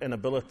based on their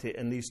inability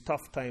in these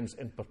tough times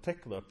in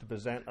particular to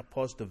present a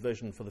positive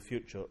vision for the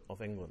future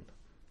of England.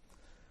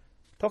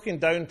 Talking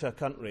down to a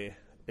country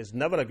is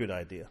never a good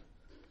idea,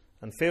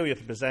 and failure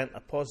to present a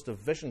positive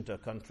vision to a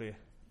country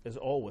is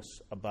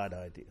always a bad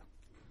idea.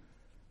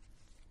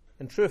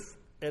 In truth,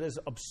 it is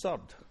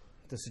absurd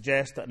to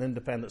suggest that an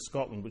independent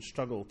Scotland would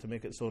struggle to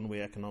make its own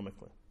way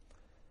economically.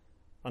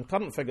 On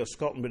current figures,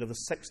 Scotland would have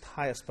the 6th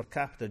highest per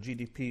capita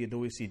GDP in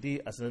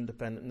OECD as an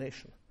independent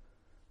nation.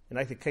 The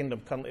United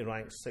Kingdom currently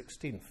ranks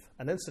 16th,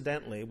 and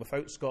incidentally,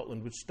 without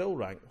Scotland, would still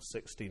rank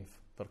 16th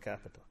per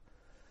capita.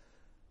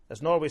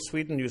 As Norway,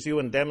 Sweden, New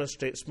Zealand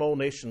demonstrate,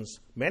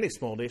 many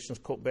small nations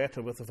cope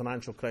better with the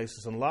financial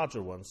crisis than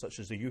larger ones, such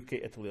as the UK,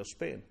 Italy or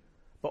Spain.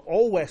 But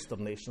all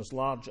Western nations,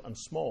 large and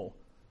small,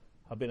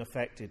 have been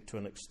affected to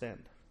an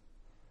extent.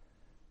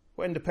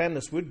 What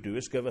independence would do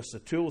is give us the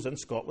tools in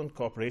Scotland,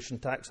 corporation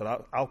tax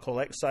or alcohol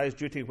excise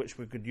duty, which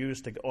we could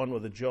use to get on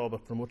with the job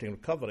of promoting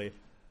recovery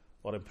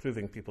or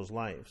improving people's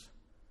lives.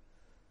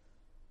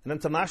 In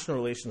international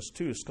relations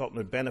too, Scotland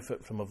would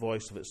benefit from a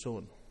voice of its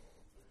own.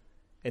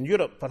 In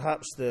Europe,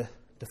 perhaps the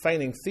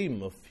defining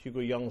theme of Hugo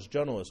Young's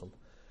journalism,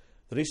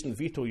 the recent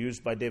veto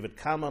used by David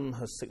Cameron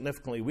has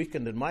significantly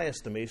weakened, in my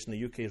estimation,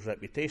 the UK's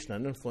reputation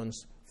and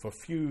influence for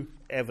few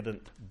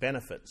evident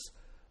benefits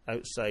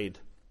outside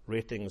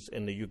ratings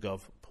in the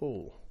YouGov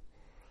poll.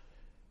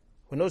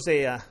 When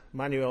Jose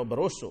Manuel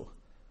Barroso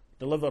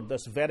delivered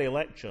this very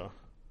lecture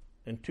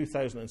in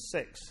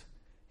 2006,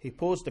 he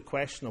posed the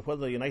question of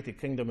whether the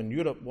United Kingdom and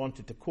Europe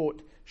wanted to,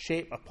 quote,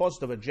 shape a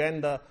positive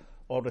agenda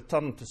or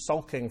return to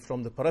sulking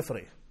from the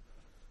periphery.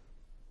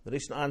 The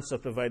recent answer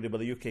provided by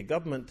the UK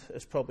government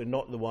is probably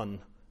not the one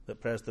that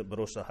President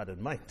Barroso had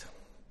in mind.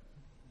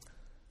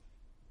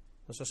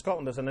 So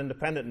Scotland, as an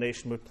independent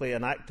nation, would play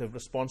an active,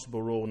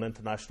 responsible role in the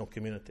international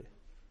community,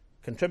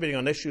 contributing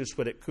on issues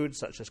where it could,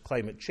 such as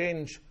climate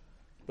change,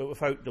 but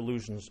without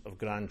delusions of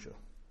grandeur.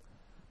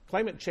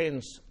 Climate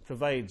change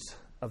provides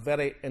a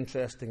very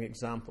interesting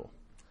example.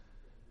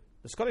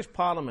 The Scottish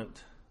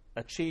Parliament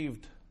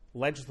achieved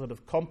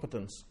legislative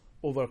competence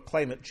over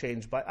climate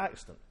change by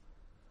accident.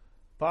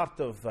 Part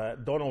of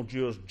Donald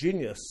Dure's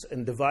genius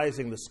in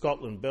devising the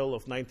Scotland Bill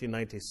of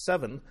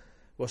 1997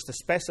 was to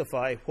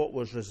specify what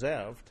was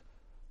reserved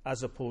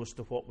as opposed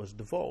to what was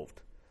devolved.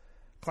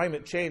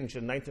 Climate change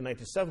in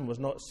 1997 was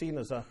not seen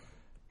as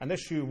an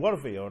issue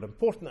worthy or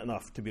important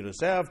enough to be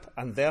reserved,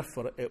 and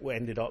therefore it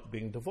ended up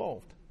being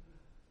devolved.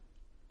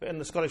 But in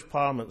the Scottish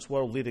Parliament's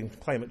world-leading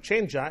Climate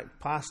Change Act,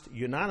 passed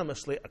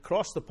unanimously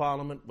across the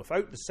Parliament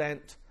without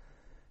dissent,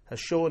 has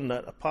shown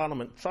that a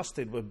Parliament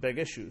trusted with big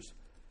issues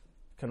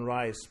can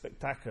rise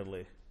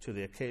spectacularly to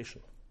the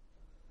occasion.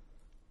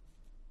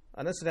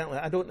 And incidentally,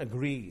 I don't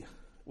agree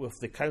with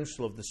the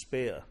Council of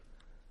Despair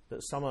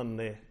that some on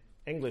the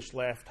English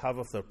left have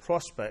of their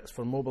prospects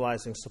for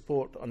mobilising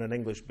support on an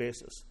English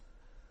basis.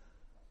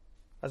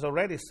 As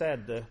already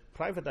said, the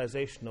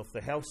privatisation of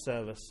the health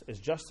service is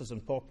just as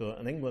unpopular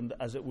in England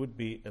as it would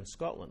be in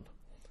Scotland.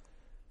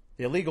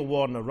 The illegal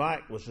war in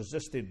Iraq was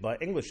resisted by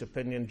English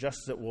opinion just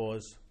as it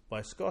was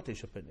by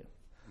Scottish opinion.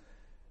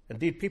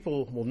 Indeed,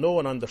 people will know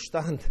and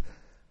understand,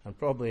 and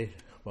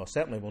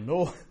certainly will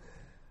know,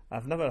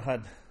 I've never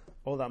had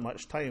all that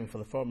much time for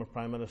the former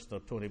Prime Minister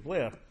Tony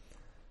Blair,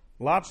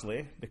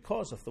 largely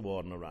because of the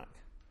war in Iraq.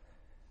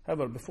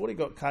 However, before he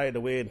got carried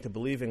away into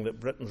believing that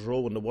Britain's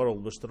role in the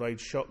world was to ride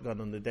shotgun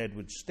on the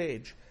Deadwood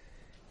stage,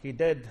 he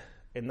did,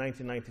 in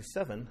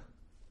 1997,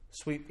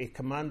 sweep a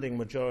commanding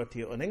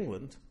majority on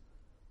England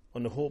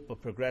on the hope of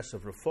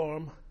progressive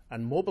reform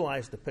and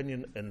mobilised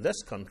opinion in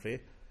this country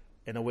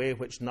in a way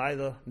which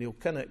neither Neil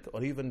Kinnock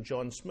or even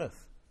John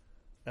Smith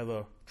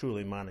ever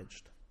truly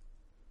managed.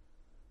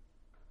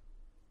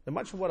 Now,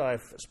 much of what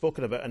I've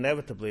spoken about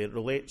inevitably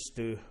relates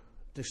to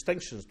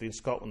distinctions between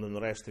Scotland and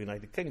the rest of the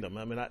United Kingdom.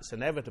 I mean, that's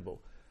inevitable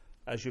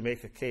as you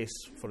make a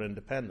case for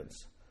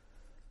independence.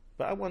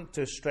 But I want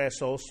to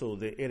stress also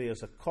the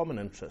areas of common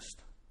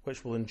interest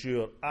which will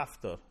endure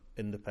after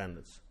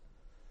independence.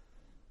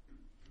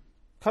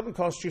 Current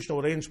constitutional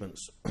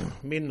arrangements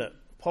mean that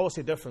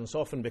policy difference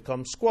often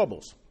becomes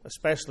squabbles,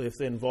 especially if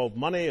they involve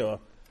money or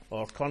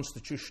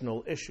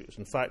constitutional issues.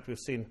 In fact, we've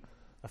seen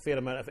a fair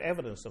amount of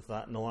evidence of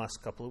that in the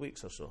last couple of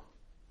weeks or so.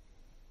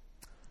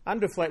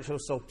 Andrew Fletcher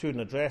of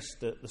Saltoun addressed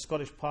the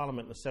Scottish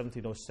Parliament in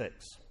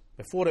 1706,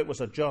 before it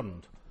was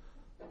adjourned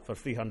for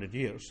 300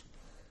 years.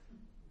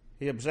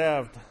 He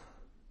observed,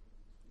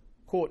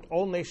 quote,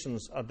 "All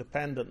nations are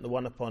dependent the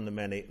one upon the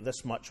many,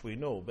 this much we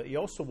know." But he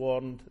also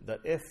warned that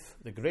if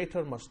the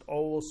greater must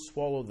always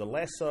swallow the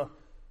lesser,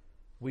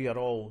 we are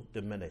all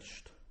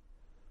diminished.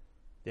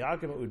 The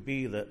argument would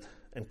be that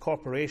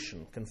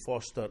incorporation can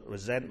foster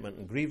resentment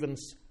and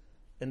grievance.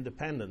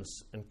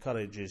 Independence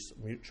encourages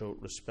mutual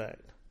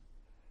respect.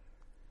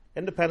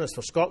 Independence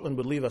for Scotland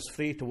would leave us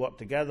free to work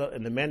together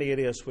in the many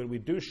areas where we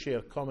do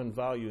share common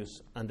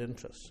values and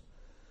interests.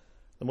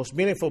 The most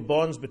meaningful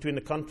bonds between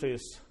the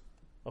countries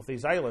of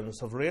these islands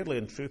have rarely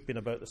in truth been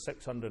about the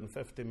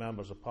 650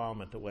 members of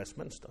Parliament at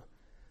Westminster.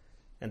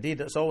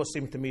 Indeed, it's always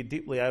seemed to me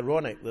deeply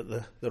ironic that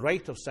the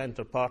right of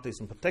centre parties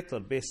in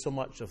particular base so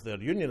much of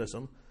their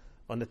unionism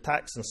on the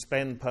tax and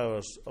spend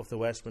powers of the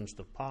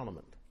Westminster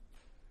Parliament.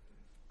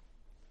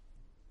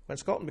 When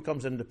Scotland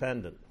becomes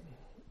independent,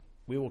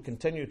 we will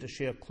continue to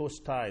share close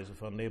ties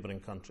with our neighbouring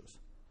countries.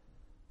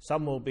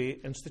 Some will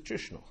be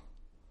institutional.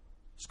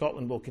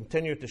 Scotland will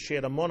continue to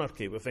share a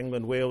monarchy with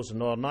England, Wales and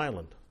Northern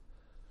Ireland.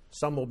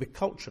 Some will be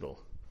cultural.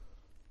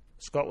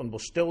 Scotland will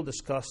still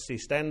discuss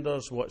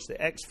EastEnders, watch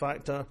the X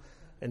Factor,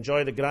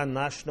 enjoy the Grand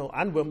National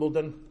and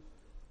Wimbledon,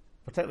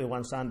 particularly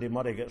once Andy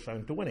Murray gets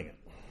round to winning it.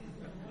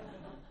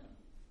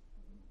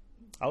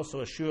 I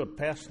also assured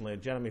personally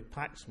Jeremy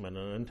Paxman in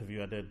an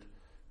interview I did,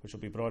 which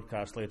will be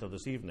broadcast later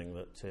this evening,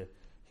 that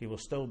he will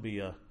still be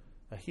a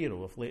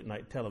hero of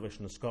late-night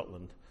television in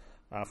Scotland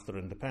after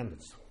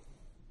independence.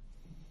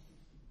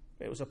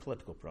 It was a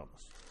political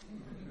promise.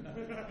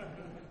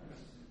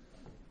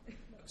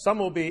 Some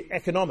will be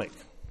economic.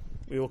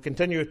 We will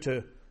continue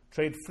to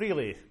trade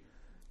freely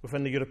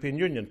within the European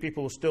Union.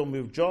 People will still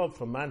move jobs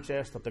from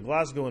Manchester to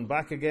Glasgow and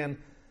back again.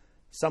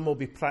 Some will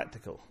be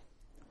practical.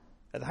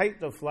 At the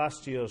height of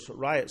last year's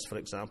riots, for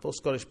example,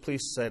 Scottish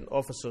police sent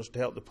officers to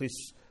help the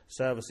police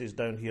services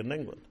down here in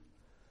England.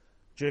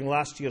 During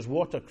last year's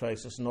water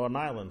crisis in Northern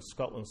Ireland,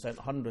 Scotland sent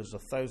hundreds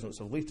of thousands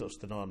of litres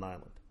to Northern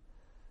Ireland.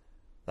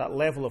 That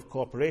level of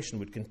cooperation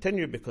would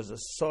continue because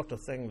it's the sort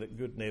of thing that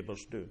good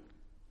neighbours do.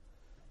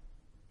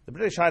 The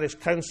British Irish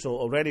Council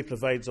already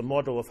provides a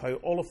model of how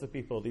all of the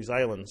people of these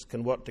islands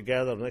can work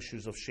together on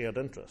issues of shared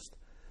interest.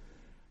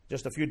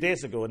 Just a few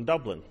days ago in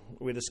Dublin,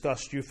 we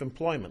discussed youth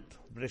employment.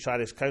 The British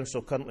Irish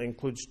Council currently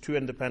includes 2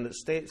 independent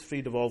states,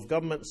 3 devolved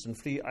governments and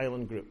 3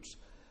 island groups.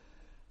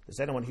 Does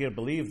anyone here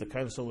believe the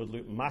Council would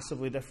look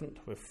massively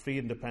different with 3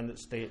 independent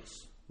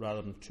states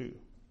rather than 2?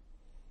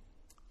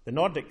 The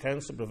Nordic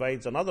Council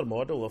provides another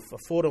model of a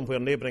forum where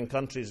neighbouring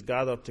countries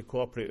gather to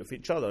cooperate with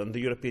each other. And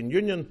the European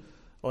Union,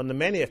 on the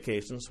many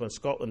occasions when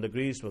Scotland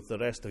agrees with the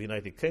rest of the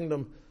United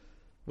Kingdom,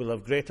 will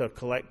have greater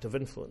collective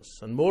influence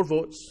and more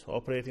votes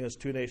operating as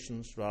 2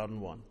 nations rather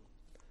than 1.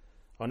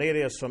 On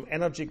areas from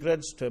energy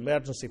grids to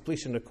emergency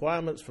policing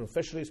requirements, from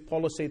fisheries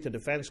policy to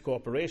defence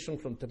cooperation,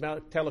 from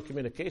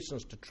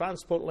telecommunications to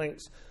transport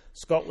links,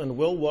 Scotland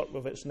will work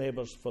with its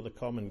neighbours for the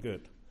common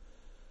good.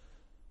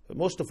 But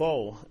most of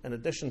all, in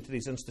addition to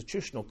these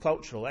institutional,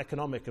 cultural,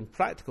 economic and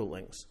practical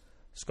links,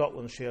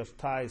 Scotland shares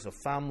ties of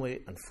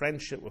family and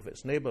friendship with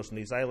its neighbours in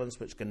these islands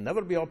which can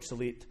never be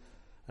obsolete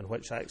and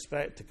which I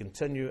expect to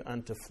continue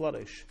and to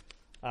flourish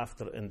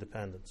after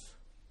independence.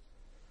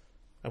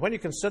 And when you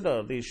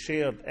consider these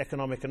shared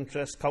economic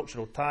interests,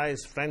 cultural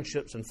ties,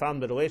 friendships and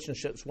family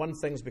relationships, one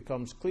thing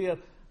becomes clear.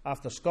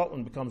 After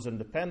Scotland becomes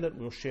independent,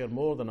 we will share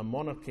more than a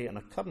monarchy and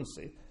a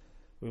currency.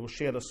 We will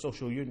share a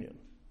social union.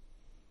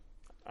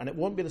 And it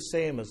won't be the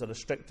same as a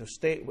restrictive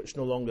state which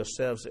no longer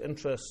serves the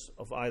interests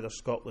of either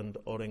Scotland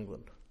or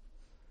England.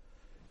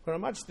 When Her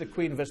Majesty the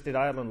Queen visited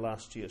Ireland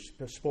last year,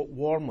 she spoke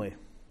warmly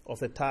of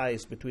the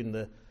ties between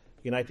the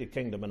United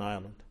Kingdom and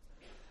Ireland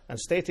and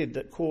stated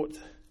that, quote,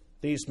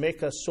 "These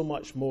make us so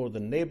much more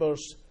than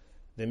neighbours,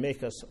 they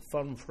make us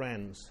firm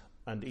friends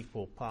and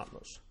equal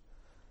partners."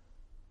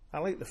 I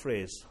like the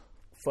phrase,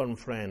 firm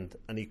friend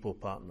and equal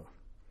partner,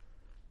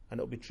 and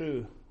it will be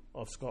true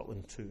of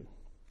Scotland too.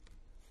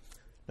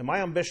 Now, my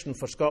ambition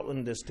for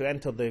Scotland is to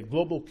enter the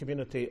global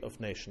community of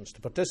nations,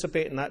 to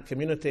participate in that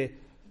community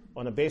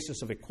on a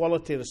basis of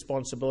equality,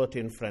 responsibility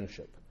and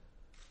friendship.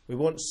 We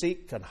won't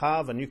seek and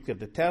have a nuclear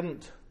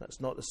deterrent. That's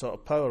not the sort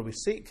of power we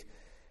seek.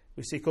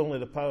 We seek only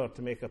the power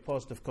to make a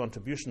positive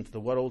contribution to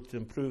the world to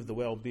improve the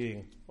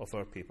well-being of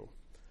our people.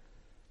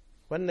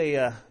 When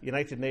the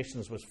United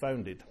Nations was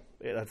founded,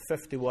 it had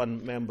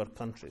 51 member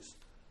countries.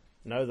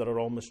 Now there are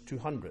almost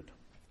 200.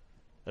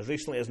 As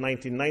recently as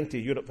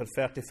 1990, Europe had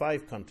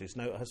 35 countries.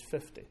 Now it has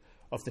 50.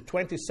 Of the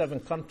 27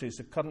 countries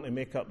that currently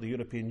make up the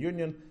European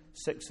Union,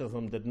 6 of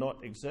them did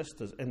not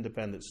exist as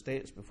independent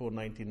states before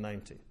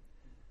 1990.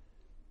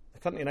 The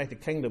current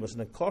United Kingdom is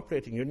an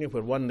incorporating union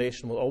where one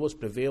nation will always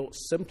prevail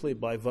simply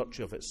by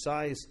virtue of its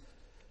size.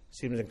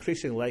 Seems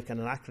increasingly like an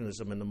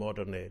anachronism in the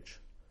modern age.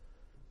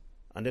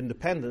 And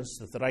independence,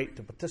 with the right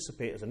to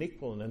participate as an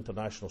equal on the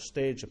international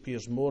stage,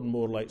 appears more and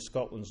more like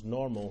Scotland's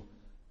normal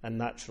and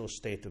natural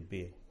state of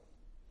being.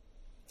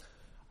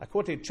 I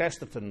quoted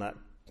Chesterton, that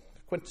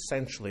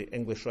quintessentially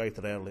English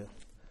writer, earlier.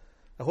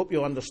 I hope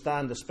you'll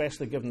understand,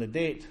 especially given the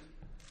date,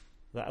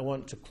 that I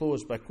want to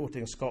close by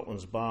quoting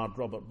Scotland's bard,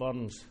 Robert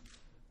Burns,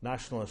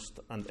 nationalist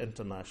and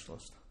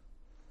internationalist.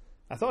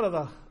 I thought of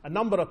a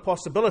number of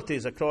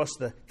possibilities across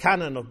the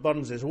canon of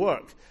Burns's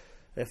work.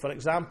 For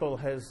example,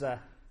 his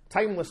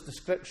timeless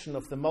description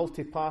of the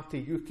multi-party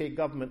UK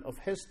government of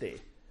his day.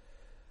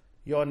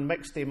 Yon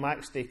mixty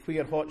maxty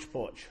queer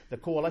hodgepodge, the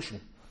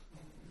coalition.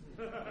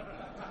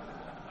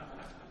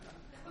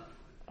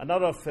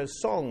 Another of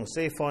his songs,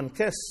 Safe on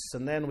Kiss,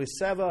 and Then We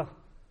Sever,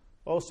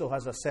 also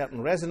has a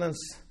certain resonance,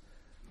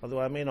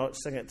 although I may not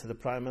sing it to the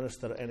Prime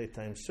Minister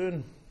anytime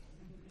soon.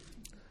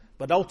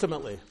 But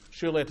ultimately,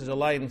 surely it is a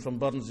line from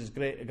Burns's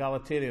great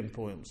egalitarian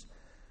poems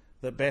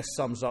that best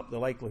sums up the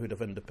likelihood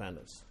of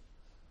independence.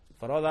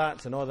 For all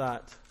that and all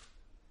that,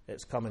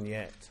 it's coming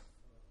yet.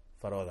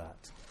 For all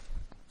that.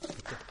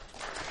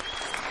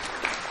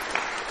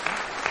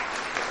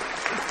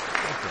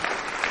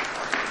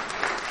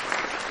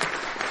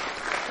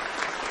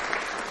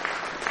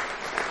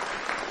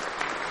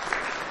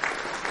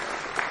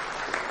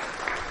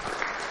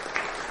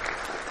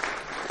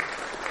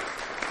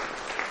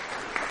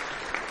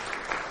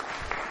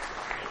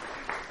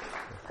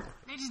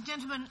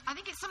 I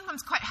think it's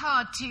sometimes quite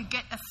hard to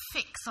get a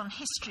fix on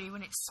history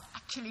when it's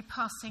actually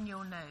passing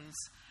your nose.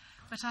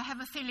 But I have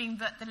a feeling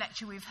that the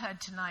lecture we've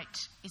heard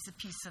tonight is a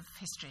piece of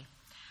history.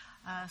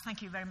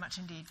 Thank you very much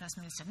indeed, First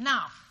Minister.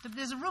 Now,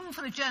 there's a room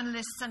full of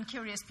journalists and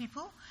curious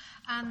people,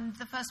 and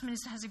the First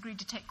Minister has agreed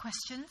to take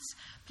questions.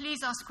 Please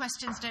ask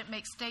questions, don't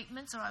make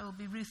statements, or I will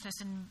be ruthless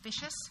and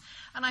vicious.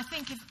 And I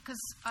think, because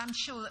I'm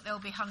sure that there will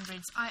be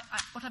hundreds,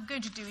 what I'm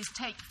going to do is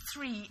take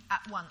 3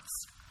 at once.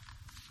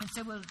 And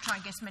so we'll try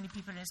and get as many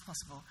people in as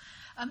possible.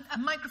 A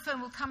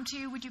microphone will come to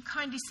you. Would you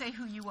kindly say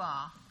who you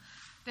are?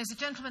 There's a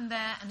gentleman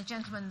there and a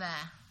gentleman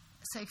there.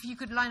 So if you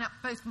could line up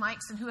both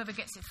mics, and whoever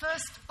gets it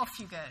first, off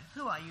you go.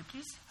 Who are you,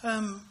 please?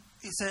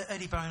 It's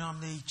Eddie Bone.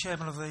 I'm the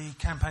chairman of the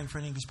Campaign for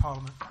an English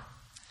Parliament.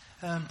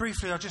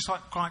 Briefly, I'd just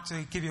like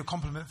to give you a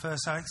compliment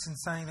first, Alex, in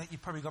saying that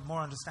you've probably got more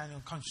understanding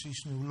of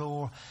constitutional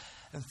law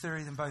and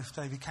theory than both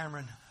David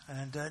Cameron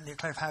and Nick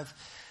Clegg have,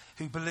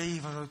 who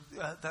believe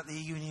that the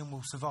union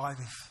will survive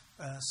if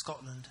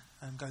Scotland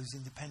goes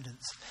independent.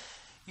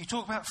 You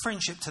talk about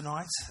friendship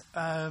tonight.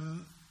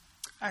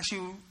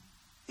 Actually,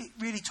 it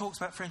really talks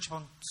about friendship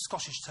on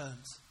Scottish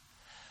terms.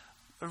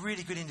 A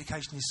really good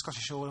indication is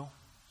Scottish oil.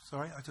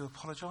 Sorry, I do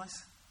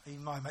apologise. You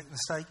might make a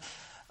mistake.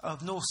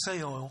 Of North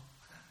Sea oil.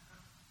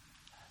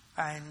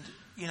 And,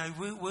 you know,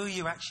 will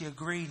you actually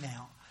agree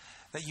now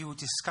that you will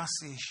discuss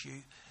the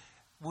issue?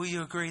 Will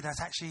you agree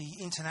that actually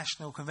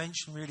international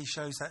convention really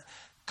shows that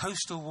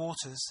coastal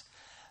waters,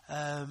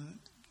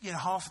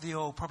 half of the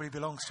oil probably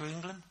belongs to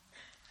England,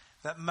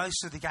 that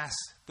most of the gas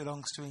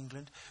belongs to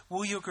England?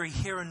 Will you agree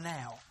here and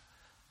now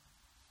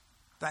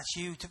that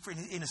you,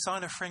 in a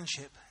sign of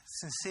friendship,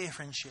 sincere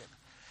friendship,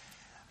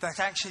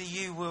 that actually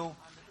you will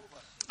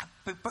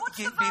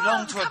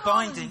belong to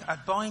a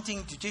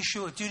binding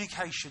judicial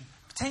adjudication,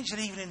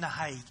 potentially even in The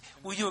Hague?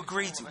 Will you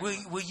agree?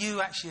 Will you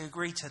actually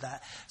agree to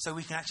that, so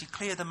we can actually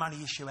clear the money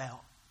issue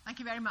out? Thank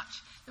you very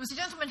much. There was a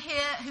gentleman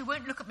here who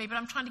won't look at me, but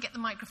I'm trying to get the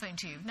microphone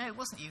to you. No, it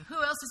wasn't you. Who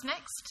else is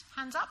next?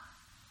 Hands up.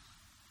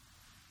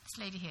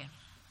 This lady here.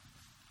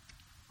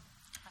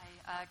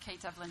 Hi, Kate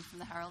Devlin from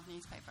the Herald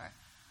newspaper.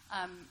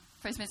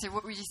 First Minister,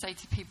 what would you say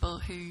to people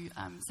who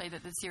say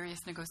that the serious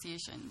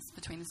negotiations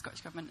between the Scottish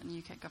Government and the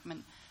UK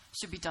Government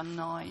should be done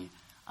now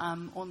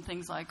on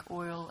things like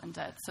oil and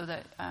debt, so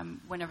that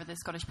whenever the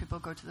Scottish people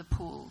go to the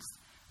polls,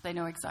 they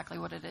know exactly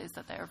what it is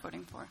that they are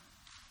voting for?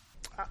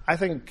 I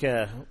think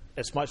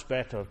it's much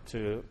better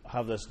to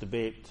have this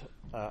debate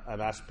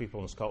and ask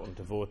people in Scotland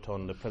to vote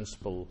on the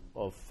principle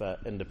of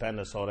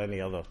independence or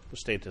any other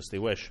status they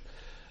wish.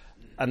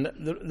 And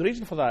the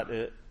reason for that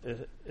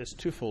is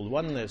twofold.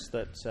 One is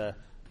that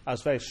I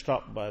was very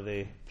struck by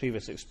the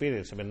previous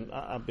experience. I mean,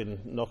 I've been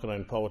knocking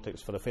around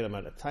politics for a fair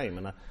amount of time,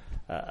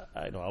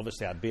 and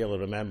obviously I barely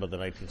remember the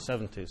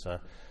 1970s,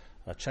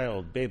 a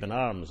child, babe in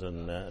arms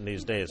in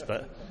these days.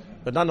 But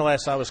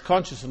nonetheless, I was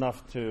conscious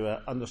enough to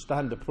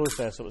understand the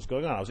process that was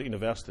going on. I was at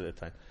university at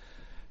the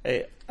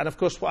time. And of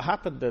course, what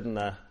happened in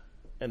the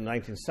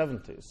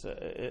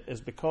 1970s is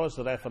because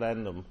the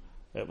referendum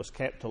was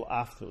kept till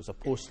after it was a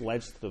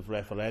post-legislative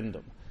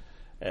referendum.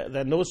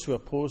 Then those who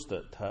opposed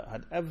it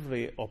had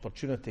every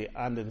opportunity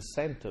and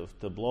incentive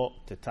to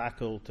block, to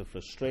tackle, to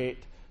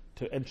frustrate,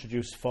 to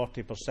introduce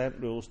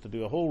 40% rules, to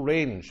do a whole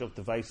range of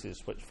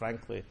devices which,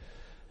 frankly,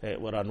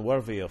 were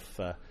unworthy of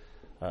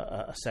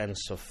a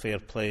sense of fair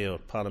play or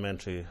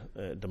parliamentary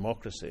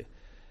democracy.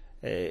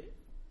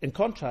 In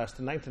contrast,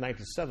 in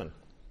 1997,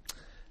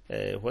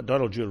 what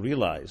Donald Dewar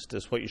realised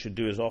is what you should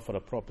do is offer a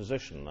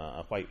proposition,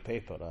 a white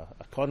paper,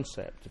 a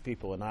concept to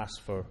people and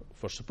ask for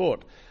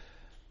support.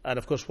 And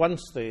of course,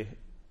 once the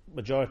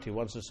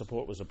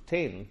support was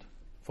obtained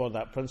for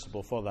that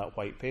principle, for that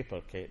white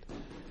paper, Kate,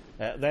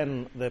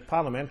 then the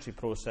parliamentary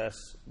process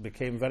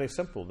became very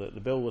simple. The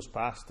bill was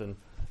passed in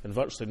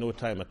virtually no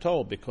time at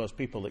all because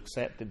people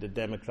accepted the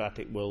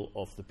democratic will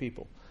of the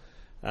people.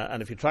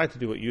 And if you try to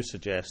do what you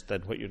suggest,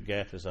 then what you'd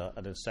get is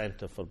an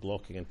incentive for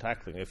blocking and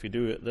tackling. If you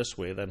do it this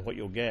way, then what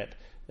you'll get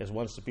is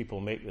once the people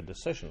make the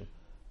decision,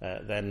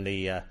 then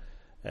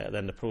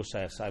the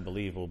process, I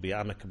believe, will be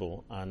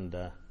amicable and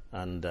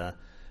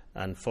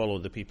follow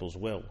the people's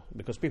will,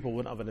 because people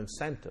wouldn't have an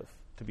incentive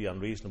to be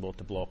unreasonable,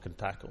 to block and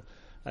tackle.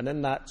 And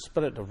in that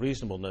spirit of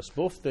reasonableness,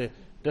 both the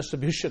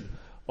distribution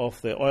of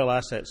the oil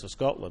assets of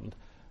Scotland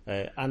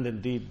and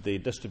indeed the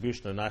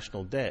distribution of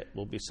national debt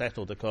will be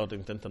settled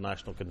according to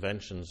international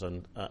conventions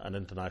and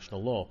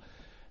international law.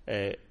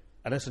 And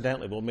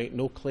incidentally, we'll make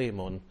no claim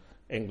on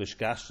English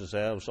gas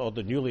reserves or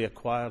the newly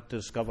acquired,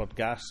 discovered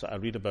gas that I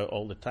read about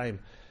all the time,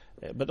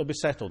 but they'll be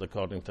settled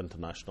according to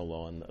international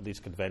law, and these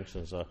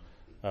conventions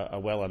are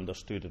well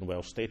understood and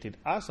well stated,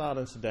 as are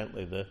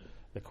incidentally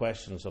the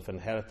questions of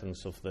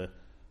inheritance of the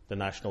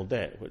national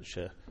debt, which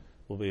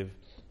will be,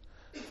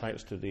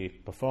 thanks to the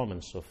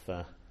performance of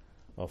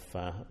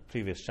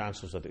previous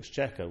Chancellors of the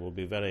Exchequer, will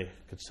be very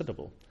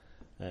considerable.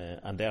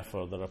 And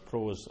therefore there are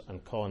pros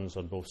and cons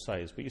on both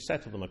sides. But you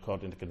settle them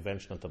according to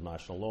conventional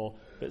international law,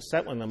 but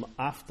settling them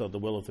after the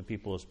will of the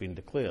people has been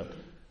declared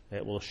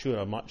will assure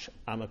a much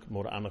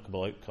more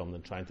amicable outcome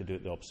than trying to do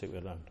it the opposite way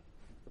around.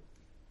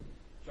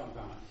 John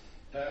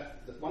Palmer.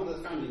 One of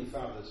the founding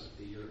fathers of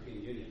the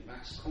European Union,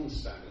 Max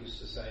Konstam, used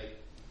to say,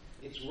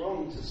 it's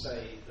wrong to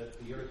say that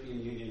the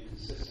European Union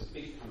consists of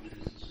big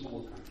countries and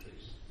small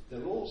countries.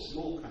 They're all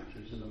small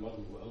countries in the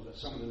modern world, but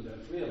some of them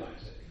don't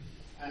realise it.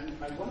 And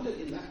I wondered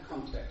in that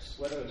context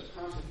whether, as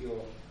part of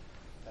your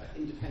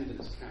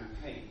independence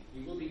campaign,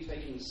 you will be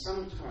taking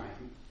some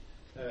time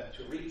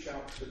to reach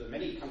out to the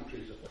many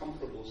countries of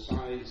comparable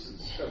size and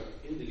scope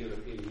in the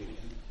European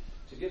Union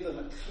to give them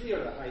a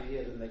clearer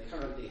idea than they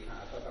currently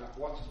have about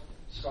what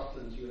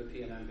Scotland's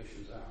European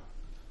ambitions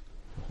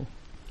are.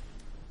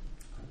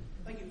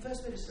 Thank you.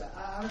 First Minister,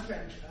 Alan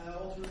French,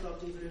 author of the blog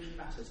Devolution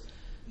Matters.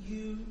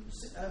 You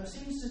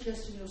seem to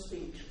suggest in your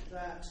speech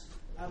that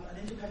an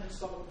independent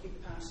Scotland will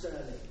keep the pound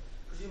sterling.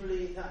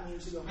 Presumably that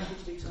means that you're happy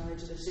to be tied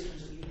to the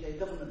decisions that the UK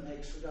government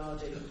makes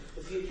regarding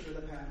the future of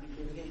the pound,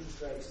 including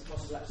interest rates and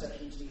possible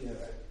accession to the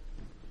euro.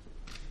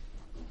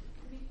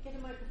 Can we get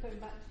a microphone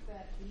back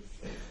there, please?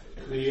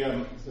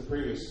 The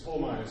previous, Paul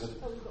Mine is a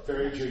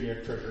very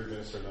junior Treasury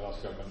Minister in the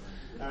last government.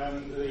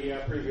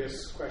 The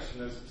previous question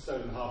has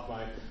stolen half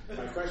my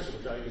question,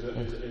 which I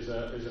think is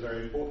a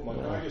very important one.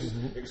 Can I just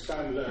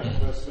expand,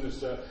 First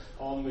Minister,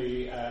 on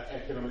the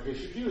economic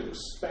issue? Do you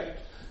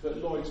expect that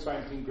Lloyds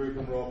Banking Group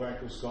and Royal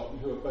Bank of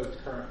Scotland, who are both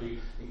currently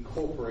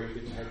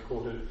incorporated and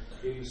headquartered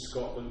in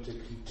Scotland, to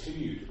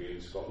continue to be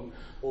in Scotland,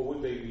 or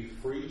would they be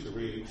free to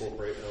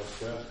reincorporate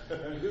elsewhere?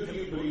 And who do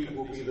you believe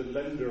will be the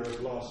lender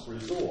of last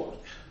resort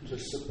to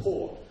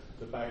support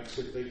the banks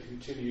if they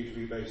continue to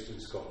be based in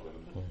Scotland?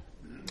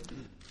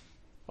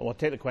 We'll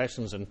take the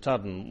questions in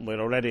turn.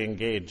 We're already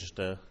engaged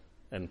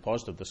in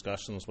positive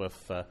discussions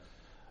with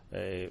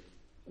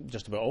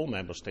just about all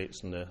member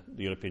states in the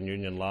European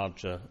Union,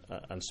 large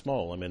and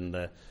small. I mean,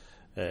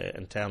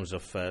 in terms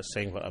of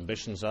saying what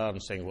ambitions are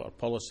and saying what our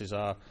policies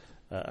are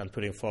and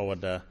putting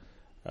forward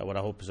what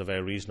I hope is a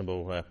very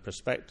reasonable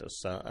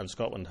prospectus. And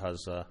Scotland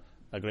has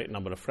a great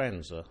number of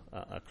friends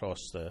across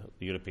the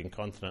European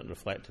continent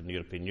reflected in the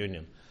European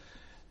Union.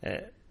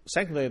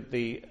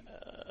 Secondly,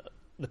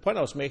 the point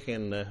I was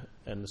making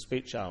in the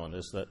speech, Alan,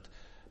 is that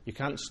you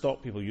can't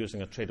stop people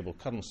using a tradable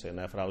currency, and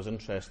therefore I was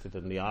interested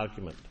in the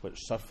argument which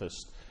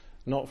surfaced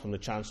not from the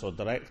Chancellor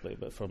directly,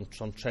 but from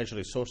some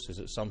Treasury sources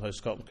that somehow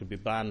Scotland could be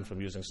banned from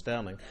using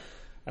sterling.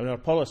 I mean, our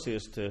policy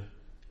is to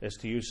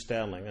use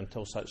sterling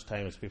until such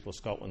time as people of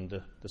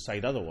Scotland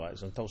decide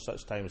otherwise, until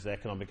such time as the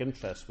economic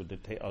interests would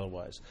dictate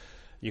otherwise.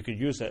 You could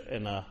use it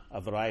in a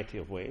variety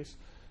of ways.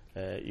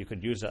 You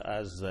could use it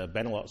as the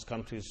Benelux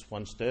countries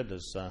once did,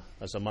 as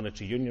a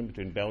monetary union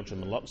between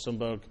Belgium and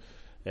Luxembourg.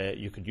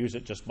 You could use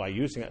it just by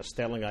using it as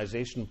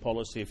sterlingisation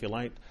policy, if you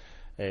like,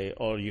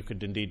 or you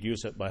could indeed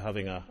use it by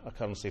having a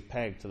currency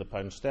pegged to the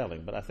pound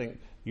sterling. But I think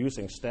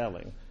using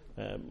sterling,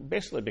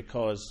 basically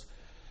because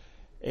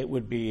it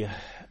would be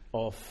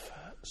of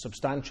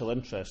substantial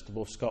interest to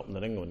both Scotland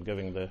and England,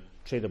 given the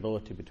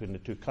tradability between the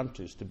two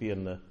countries, to be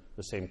in the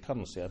same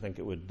currency. I think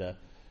it would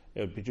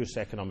produce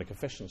economic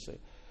efficiency.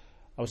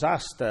 I was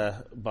asked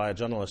by a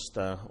journalist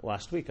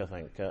last week, I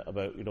think,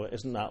 about,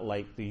 isn't that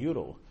like the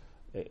euro?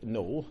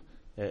 No,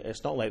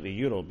 it's not like the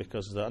euro,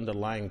 because the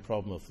underlying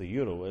problem of the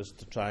euro is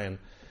to try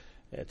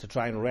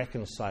and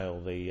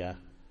reconcile the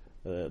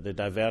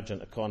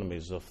divergent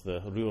economies of the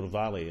Ruhr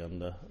Valley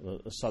and the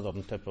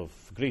southern tip of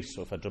Greece,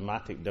 with a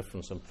dramatic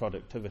difference in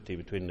productivity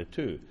between the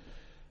two.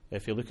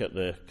 If you look at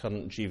the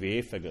current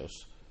GVA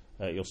figures,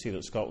 you'll see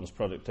that Scotland's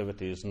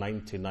productivity is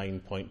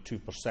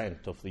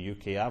 99.2% of the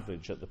UK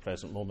average at the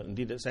present moment.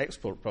 Indeed, its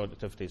export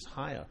productivity is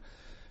higher.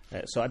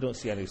 So I don't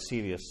see any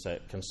serious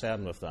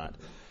concern with that.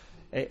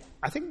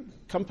 I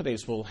think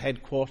companies will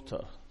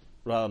headquarter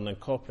rather than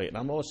incorporate. And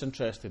I'm always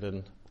interested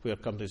in where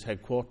companies'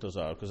 headquarters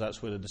are, because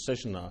that's where the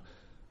decision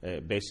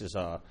bases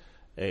are,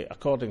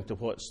 according to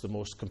what's the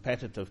most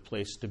competitive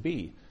place to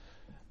be.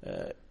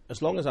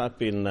 As long as I've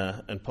been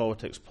in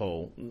politics,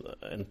 Paul,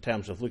 in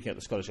terms of looking at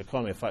the Scottish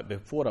economy, in fact,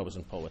 before I was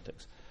in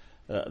politics,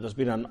 there's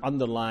been an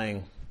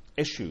underlying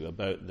issue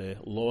about the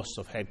loss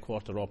of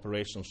headquarter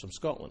operations from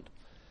Scotland.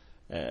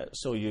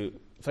 So you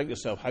think to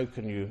yourself, how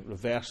can you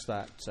reverse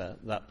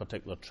that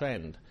particular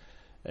trend?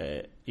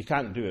 You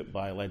can't do it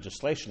by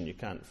legislation. You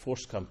can't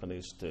force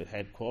companies to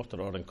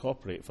headquarter or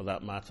incorporate, for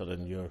that matter,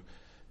 in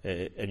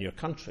your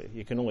country.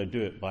 You can only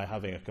do it by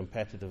having a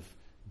competitive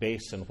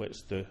base in which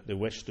they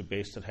wish to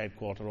base their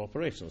headquarter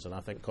operations. And I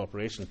think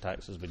corporation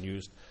tax has been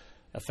used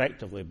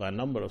effectively by a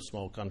number of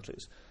small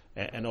countries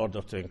in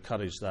order to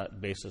encourage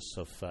that basis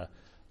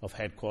of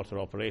headquarter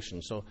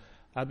operations. So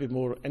I'd be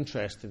more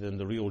interested in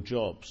the real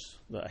jobs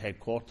that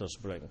headquarters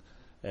bring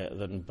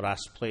than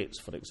brass plates,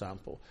 for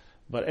example.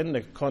 But in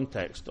the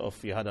context of,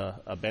 if you had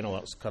a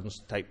Benelux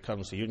type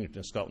currency union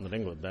in Scotland and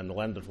England, then the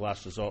lender of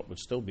last resort would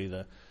still be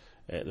the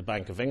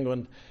Bank of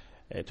England.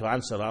 To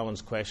answer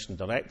Alan's question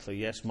directly,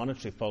 yes,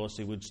 monetary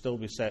policy would still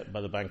be set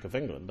by the Bank of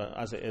England,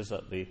 as it is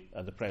at the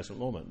present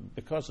moment.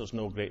 Because there's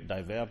no great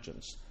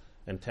divergence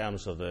in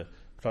terms of the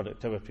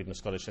productivity in the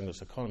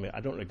Scottish-English economy,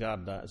 I don't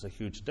regard that as a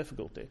huge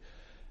difficulty.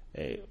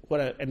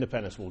 What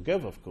independence will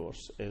give, of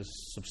course, is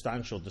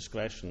substantial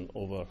discretion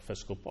over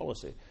fiscal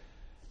policy.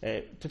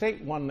 To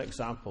take one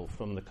example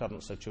from the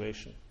current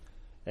situation,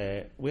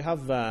 we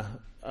have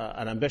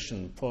an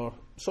ambition for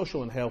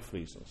social and health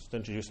reasons to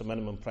introduce a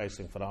minimum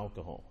pricing for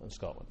alcohol in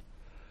Scotland.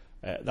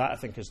 That, I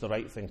think, is the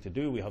right thing to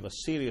do. We have a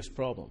serious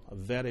problem, a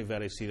very,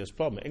 very serious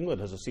problem. England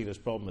has a serious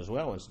problem as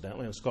well,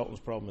 incidentally, and Scotland's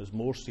problem is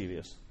more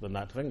serious than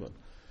that of England.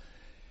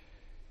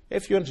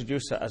 If you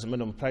introduce it as a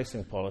minimum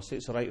pricing policy,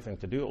 it's the right thing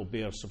to do. It will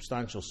bear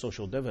substantial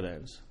social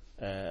dividends.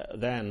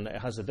 Then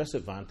it has a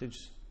disadvantage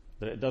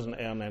that it doesn't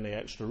earn any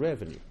extra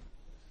revenue.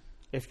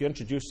 If you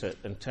introduce it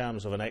in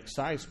terms of an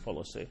excise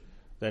policy,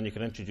 then you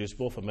can introduce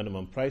both a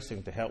minimum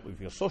pricing to help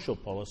with your social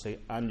policy,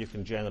 and you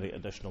can generate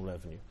additional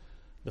revenue.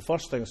 The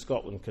first thing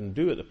Scotland can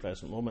do at the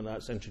present moment,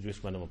 that's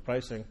introduce minimum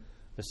pricing.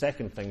 The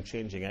second thing,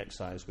 changing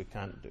excise, we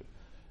can't do.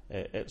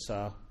 It's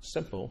a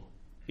simple,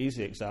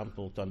 easy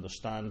example to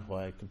understand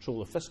why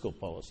control of fiscal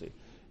policy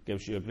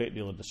gives you a great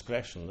deal of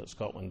discretion that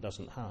Scotland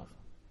doesn't have.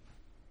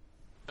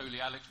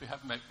 Slowly, Alex, we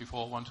have met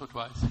before once or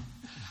twice.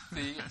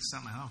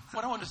 Certainly have.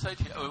 What I want to say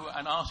to you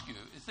and ask you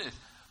is this.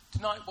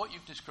 Tonight, what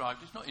you've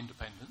described is not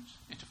independence,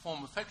 it's a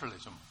form of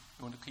federalism.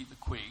 You want to keep the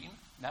Queen,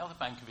 now the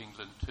Bank of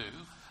England too,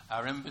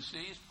 our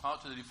embassies,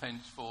 parts of the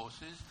Defence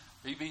Forces,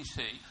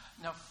 BBC.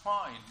 Now,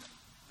 fine,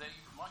 they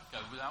might go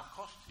without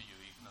cost to you,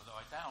 even though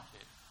I doubt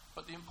it.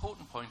 But the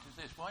important point is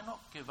this. Why not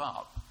give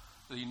up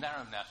the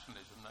narrow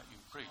nationalism that you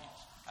preach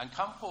and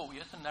come forward,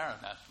 yes, a narrow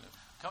nationalism,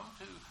 come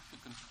to the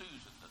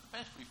conclusion that the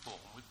best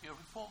reform would be a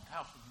reformed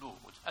House of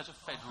Lords as a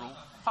federal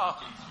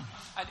party.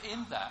 And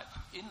in that,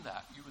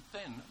 you would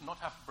then not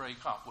have to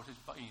break up what has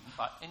been,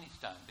 by any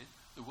standard,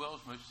 the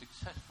world's most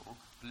successful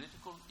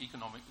political,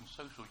 economic and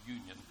social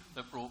union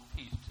that brought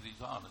peace to these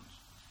islands.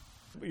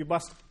 You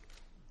must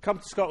come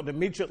to Scotland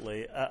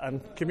immediately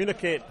and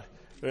communicate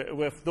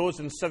with those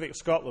in Civic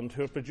Scotland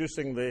who are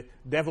producing the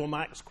Devil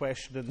Max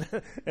question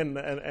in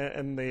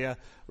the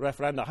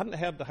referendum. I hadn't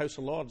heard the House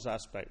of Lords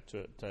aspect to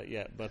it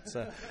yet, but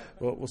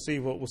we'll see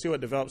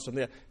what develops from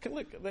there. Can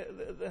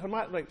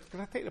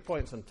I take the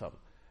points in turn?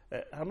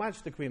 Her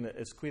Majesty the Queen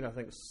is Queen, I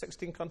think,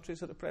 16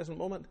 countries at the present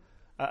moment.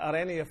 Are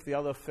any of the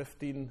other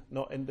 15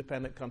 not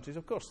independent countries?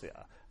 Of course they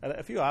are. And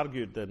if you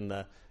argued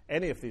in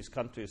any of these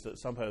countries that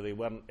somehow they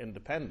weren't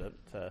independent,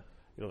 that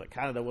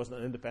Canada wasn't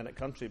an independent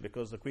country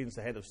because the Queen's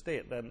the head of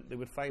state, then they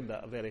would find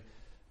that a very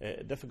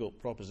difficult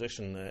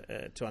proposition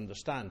to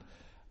understand.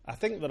 I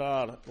think there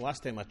are,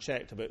 last time I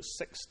checked, about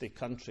 60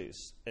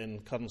 countries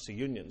in currency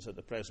unions at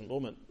the present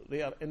moment.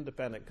 They are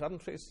independent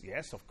countries.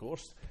 Yes, of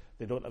course,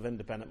 they don't have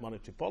independent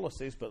monetary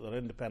policies, but they're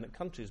independent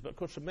countries. But of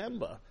course,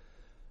 remember,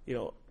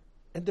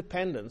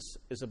 independence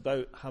is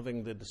about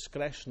having the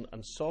discretion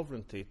and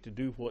sovereignty to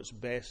do what's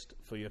best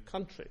for your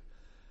country.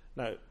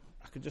 Now,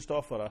 I could just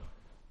offer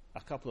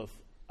a couple of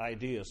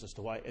ideas as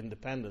to why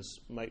independence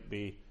might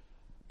be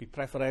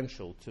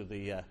preferential to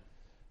the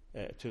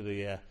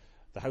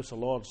House of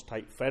Lords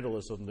type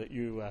federalism that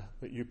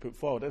you put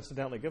forward.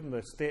 Incidentally, given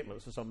the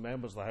statements of some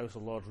members of the House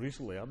of Lords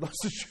recently, I'm not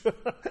so sure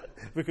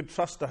we could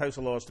trust the House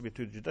of Lords to be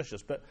too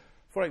judicious. But,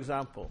 for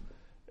example,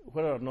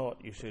 whether or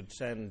not you should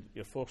send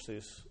your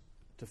forces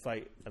to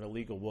fight an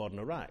illegal war in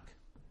Iraq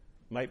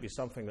might be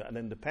something that an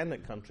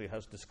independent country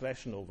has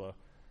discretion over.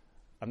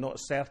 I'm not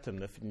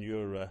certain if in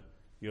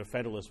your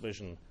federalist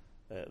vision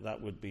that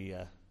would be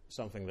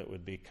something that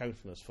would be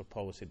countenance for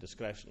policy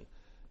discretion.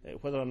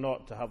 Whether or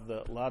not to have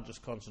the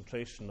largest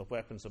concentration of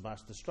weapons of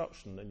mass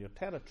destruction in your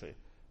territory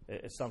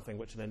is something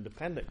which an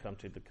independent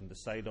country that can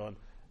decide on,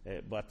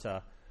 but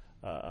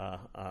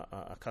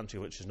a country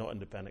which is not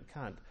independent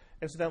can't.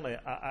 Incidentally,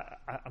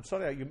 I'm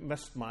sorry you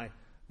missed my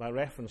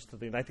reference to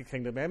the United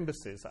Kingdom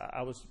embassies.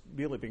 I was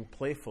really being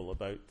playful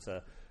about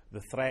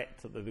the threat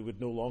that they would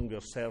no longer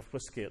serve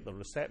whisky at the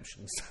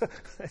receptions.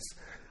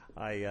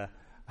 I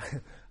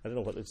don't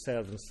know what they'd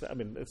serve. I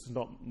mean, this is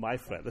not my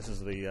threat. This is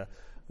the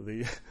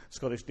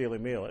Scottish Daily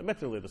Mail.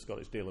 Admittedly, the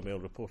Scottish Daily Mail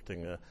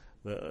reporting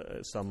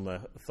some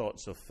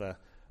thoughts of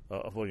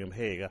William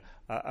Hague.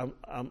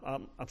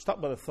 I'm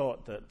struck by the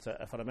thought that,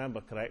 if I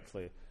remember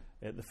correctly,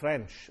 the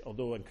French,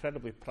 although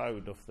incredibly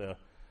proud of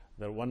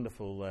their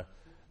wonderful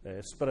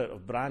spirit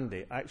of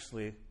brandy,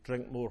 actually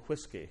drink more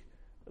whisky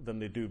than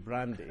they do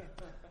brandy.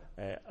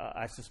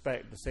 I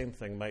suspect the same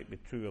thing might be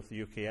true of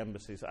the UK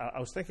embassies. I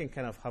was thinking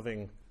kind of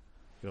having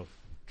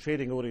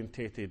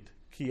trading-orientated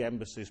key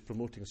embassies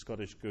promoting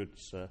Scottish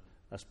goods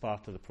as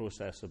part of the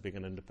process of being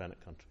an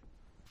independent country.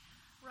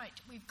 Right,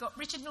 we've got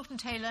Richard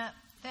Norton-Taylor,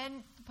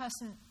 then the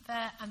person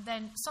there, and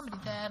then somebody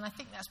there, and I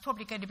think that's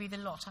probably going to be the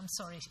lot, I'm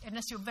sorry,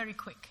 unless you're very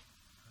quick.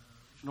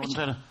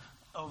 Norton-Taylor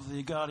of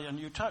The Guardian.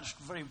 You touched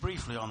very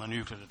briefly on the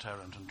nuclear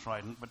deterrent and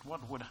Trident, but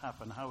what would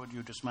happen? How would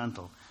you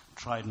dismantle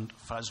Trident,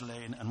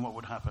 Faslane, and what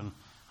would happen?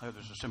 I hope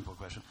this is a simple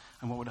question.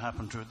 And what would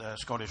happen to the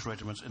Scottish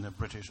regiments in the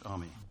British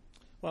Army?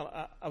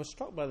 Well, I was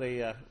struck by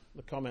the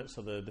comments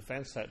of the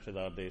Defence Secretary the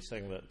other day,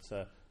 saying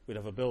that we'd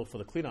have a bill for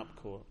the clean-up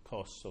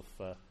costs of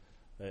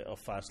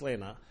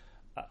Faslane.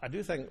 I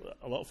do think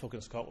a lot of folk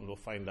in Scotland will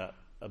find that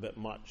a bit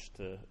much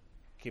to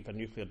keep a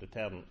nuclear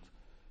deterrent,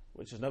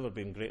 which has never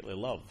been greatly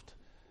loved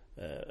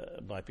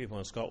by people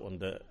in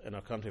Scotland in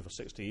our country for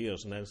 60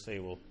 years, and then say,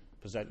 we'll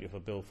present you with a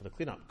bill for the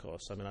clean-up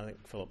costs. I mean, I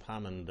think Philip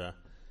Hammond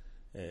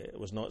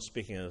was not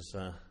speaking as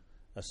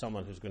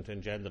someone who's going to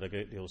engender a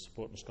great deal of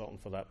support in Scotland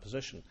for that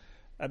position.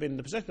 I mean,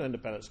 the position of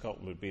independent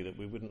Scotland would be that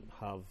we wouldn't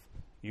have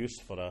use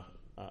for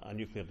a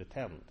nuclear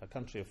deterrent. A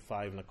country of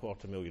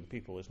 5.25 million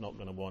people is not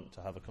going to want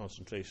to have a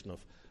concentration of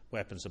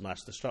weapons of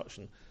mass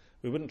destruction.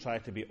 We wouldn't try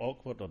to be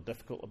awkward or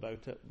difficult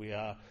about it. We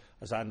are,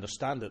 as I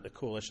understand it, the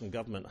coalition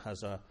government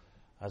has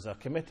a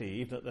committee,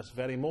 even at this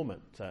very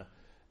moment,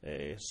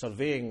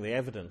 surveying the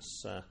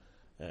evidence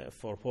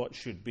for what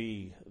should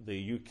be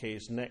the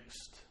UK's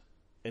next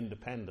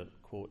independent,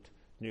 quote,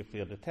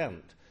 nuclear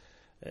deterrent.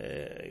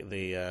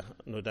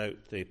 No doubt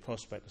the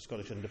prospect of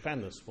Scottish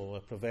independence will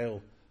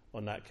prevail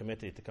on that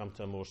committee to come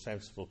to a more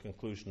sensible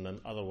conclusion than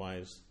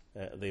otherwise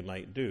they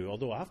might do.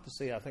 Although I have to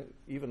say, I think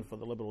even for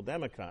the Liberal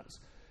Democrats,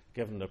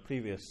 given their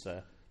previous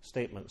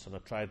statements on a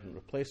Trident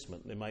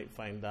replacement, they might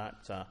find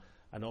that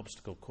an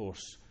obstacle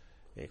course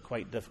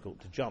quite difficult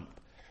to jump.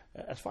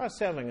 As far as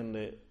serving in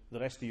the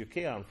rest of the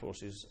UK Armed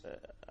Forces,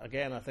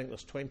 again, I think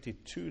there's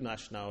 22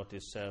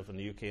 nationalities serve in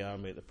the UK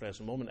Army at the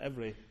present moment.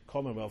 Every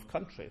Commonwealth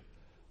country,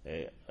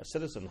 a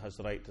citizen has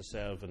the right to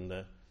serve in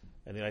the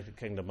United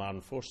Kingdom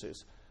Armed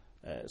Forces.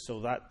 So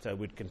that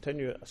would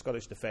continue. A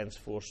Scottish Defence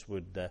Force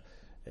would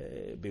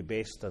be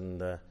based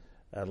and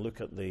look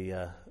at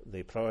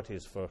the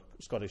priorities for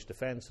Scottish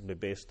defence and be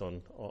based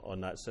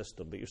on that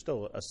system. But you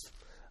still,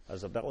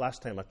 as of that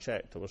last time I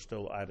checked, there were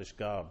still Irish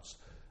Guards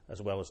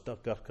as well as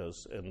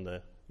Gurkhas in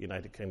the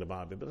United Kingdom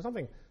Army. But there's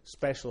nothing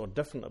special or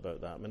different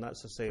about that. I mean,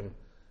 that's the same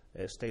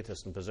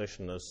status and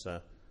position as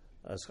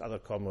other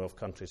Commonwealth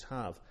countries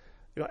have.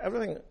 You know,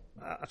 everything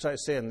I try to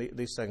say in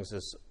these things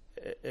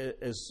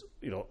is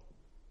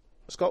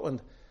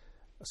Scotland,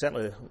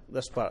 certainly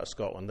this part of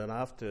Scotland, and I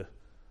have to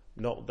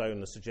knock down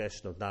the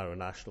suggestion of narrow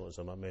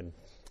nationalism. I mean,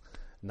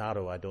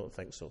 narrow, I don't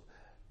think so.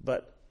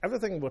 But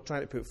everything we're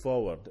trying to put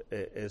forward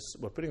is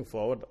we're putting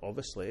forward,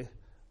 obviously,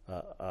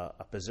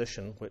 a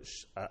position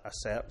which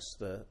asserts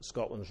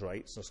Scotland's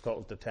rights and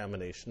Scotland's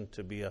determination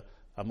to be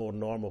a more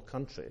normal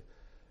country.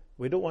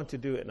 We don't want to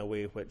do it in a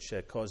way which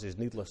causes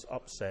needless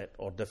upset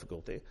or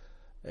difficulty.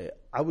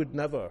 I would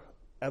never,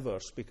 ever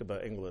speak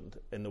about England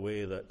in the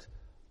way that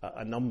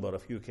a number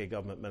of UK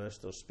government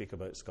ministers speak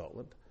about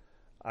Scotland.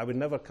 I would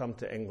never come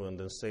to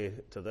England and say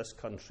to this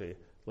country,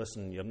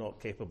 listen, you're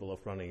not capable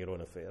of running your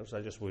own affairs.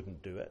 I just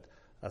wouldn't do it.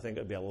 I think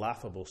it would be a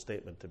laughable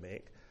statement to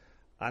make.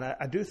 And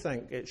I do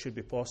think it should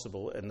be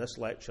possible in this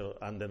lecture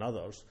and in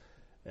others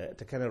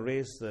to kind of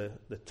raise the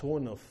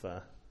tone of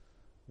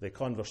the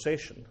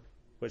conversation,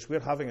 which we're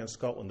having in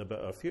Scotland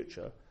about our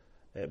future,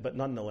 but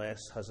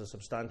nonetheless has a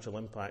substantial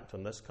impact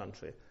on this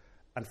country.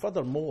 And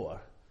furthermore,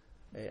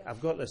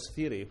 I've got this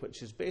theory,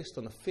 which is based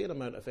on a fair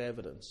amount of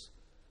evidence,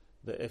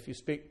 that if you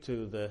speak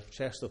to the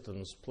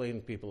Chestertons,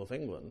 plain people of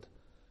England,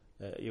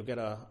 you'll get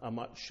a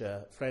much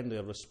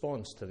friendlier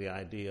response to the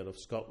idea of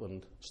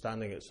Scotland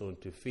standing its own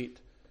 2 feet,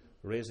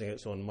 raising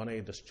its own money,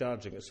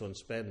 discharging its own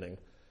spending,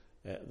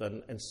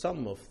 than in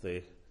some of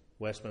the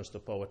Westminster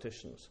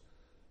politicians,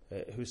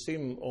 who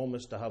seem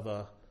almost to have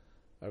a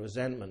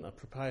resentment, a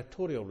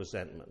proprietorial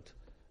resentment,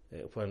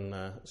 when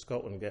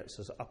Scotland gets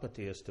as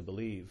uppity as to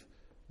believe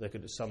there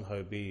could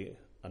somehow be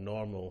a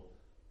normal,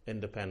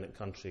 independent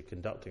country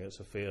conducting its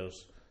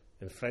affairs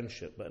in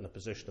friendship, but in a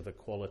position of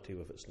equality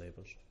with its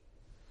neighbours.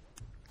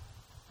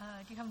 Do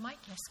you have a mic?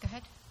 Yes, go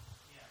ahead.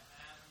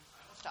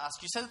 To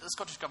ask, you said that the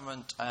Scottish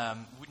Government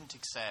wouldn't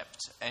accept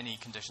any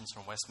conditions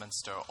from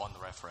Westminster on the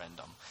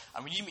referendum.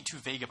 And we needn't be too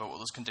vague about what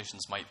those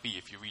conditions might be.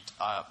 If you read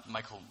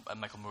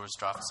Michael Moore's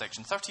draft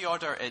Section 30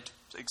 order, it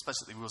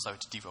explicitly rules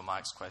out a Devo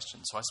Max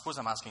question. So I suppose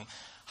I'm asking,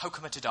 how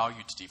committed are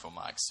you to Devo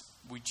Max?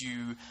 Would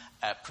you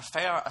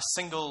prefer a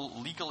single,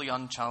 legally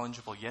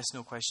unchallengeable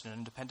yes-no question on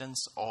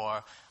independence,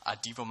 or a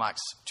Devo Max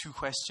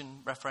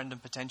 2-question referendum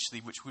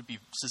potentially, which would be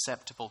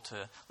susceptible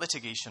to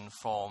litigation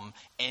from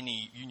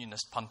any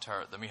unionist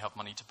punter that may have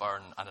money to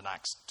burn and an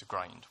axe to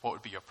grind? What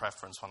would be your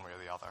preference one way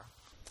or the other?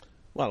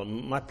 Well,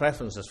 my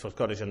preference is for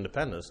Scottish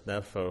independence.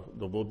 Therefore,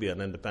 there will be an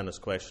independence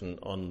question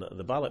on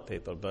the ballot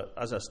paper. But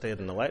as I stated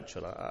in the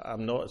lecture,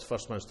 I'm not, as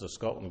First Minister of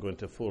Scotland, going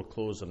to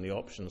foreclose on the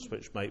options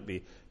which might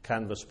be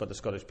canvassed by the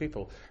Scottish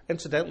people.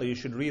 Incidentally, you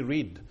should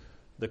reread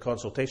the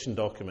consultation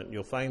document.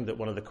 You'll find that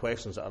one of the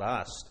questions that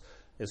are asked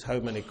is how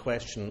many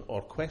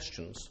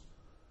questions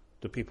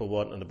do people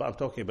want? I'm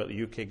talking about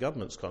the UK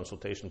government's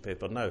consultation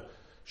paper now.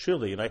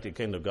 Surely the United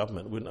Kingdom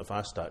government wouldn't have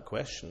asked that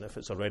question if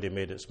it's already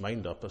made its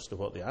mind up as to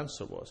what the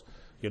answer was.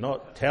 You're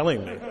not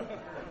telling me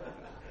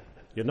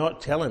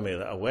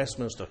that a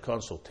Westminster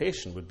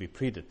consultation would be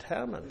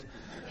predetermined.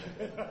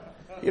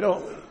 You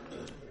know,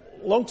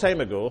 a long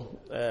time ago,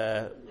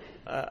 a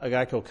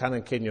guy called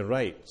Canon Kenyon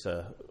Wright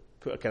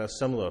put a kind of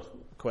similar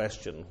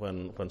question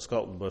when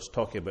Scotland was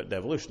talking about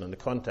devolution. In the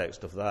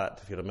context of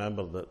that, if you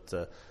remember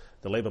that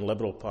the Labour and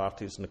Liberal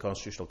parties in the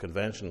Constitutional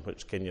Convention,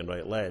 which Kenyon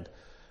Wright led,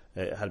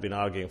 had been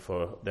arguing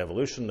for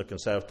devolution. The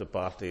Conservative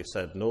Party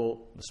said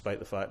no, despite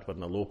the fact we're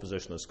in a low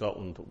position in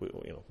Scotland,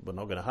 we're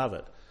not going to have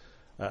it.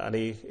 And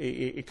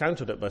he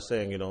countered it by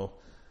saying,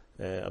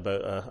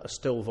 about a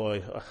still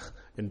voice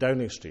in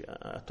Downing Street,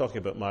 talking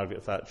about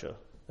Margaret Thatcher,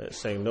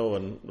 saying no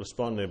and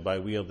responding by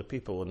we are the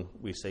people and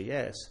we say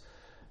yes.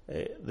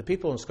 The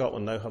people in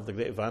Scotland now have the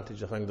great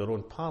advantage of having their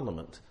own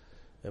parliament,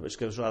 which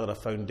gives rather a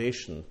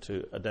foundation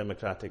to a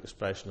democratic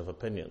expression of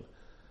opinion.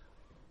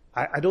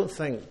 I don't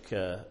think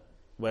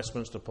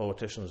Westminster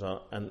politicians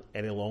are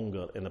any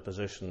longer in a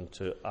position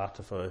to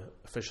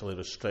artificially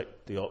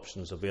restrict the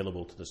options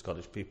available to the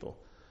Scottish people.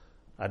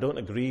 I don't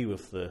agree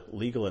with the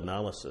legal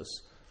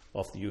analysis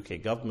of the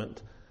UK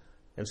government.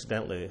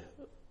 Incidentally,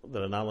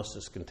 their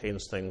analysis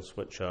contains things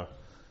which are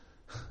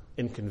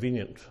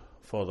inconvenient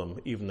for them,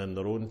 even in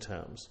their own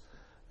terms.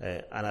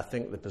 And I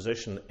think the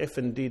position, if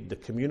indeed the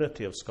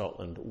community of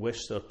Scotland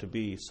wish there to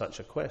be such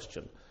a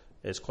question,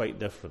 is quite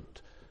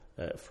different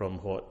from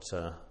what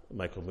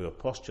Michael Moore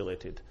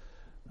postulated.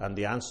 And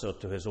the answer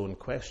to his own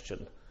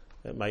question,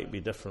 it might be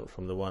different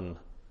from the one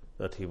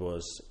that he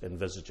was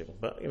envisaging.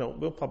 But,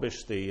 we'll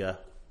publish the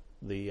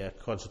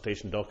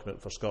consultation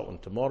document for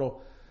Scotland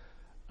tomorrow.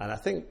 And I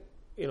think,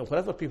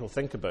 whatever people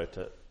think about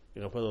it,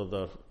 whether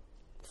they're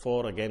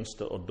for,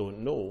 against it, or don't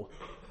know,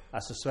 I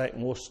suspect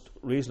most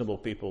reasonable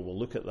people will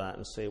look at that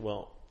and say,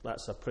 well,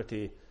 that's a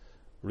pretty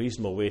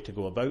reasonable way to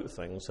go about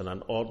things in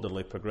an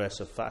orderly,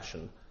 progressive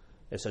fashion.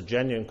 It's a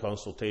genuine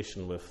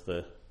consultation with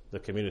the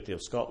community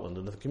of Scotland.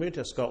 And if the community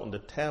of Scotland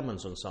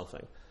determines on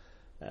something,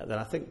 then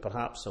I think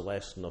perhaps the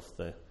lesson of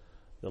the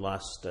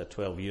last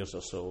 12 years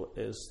or so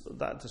is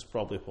that is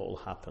probably what will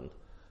happen.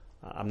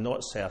 I'm not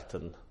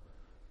certain,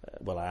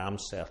 I am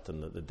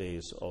certain that the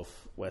days of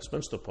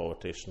Westminster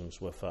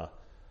politicians with a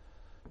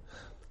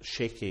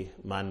shaky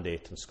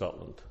mandate in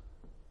Scotland,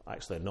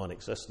 actually a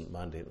non-existent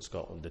mandate in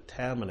Scotland,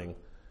 determining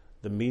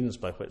the means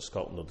by which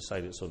Scotland will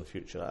decide its own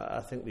future,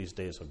 I think these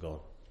days are gone.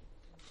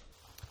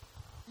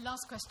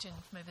 Last question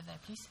from over there,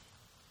 please.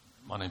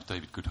 My name's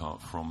David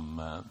Goodhart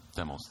from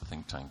Demos, the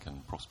think tank,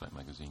 and Prospect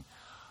magazine.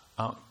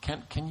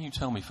 Can you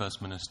tell me,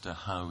 First Minister,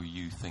 how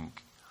you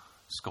think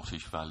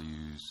Scottish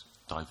values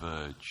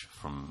diverge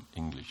from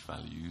English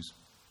values?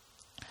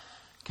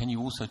 Can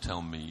you also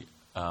tell me,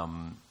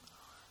 I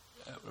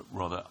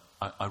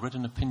read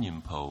an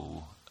opinion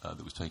poll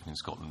that was taken in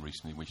Scotland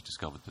recently, which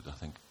discovered that I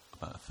think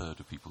about a third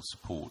of people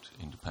support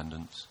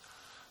independence.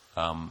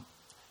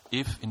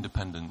 If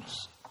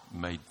independence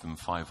made them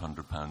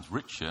 £500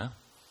 richer,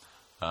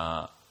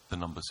 the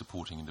number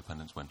supporting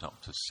independence went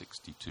up to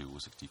 62 or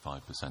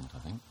 65%, I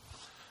think.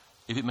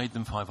 If it made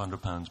them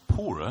 £500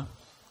 poorer,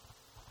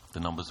 the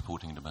number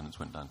supporting independence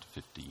went down to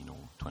 15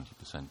 or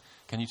 20%.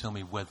 Can you tell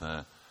me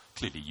whether,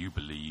 clearly you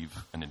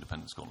believe an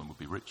independent Scotland would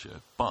be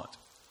richer, but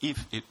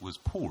if it was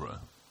poorer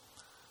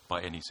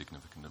by any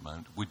significant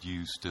amount, would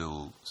you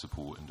still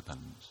support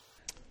independence?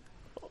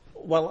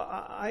 Well,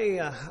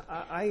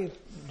 I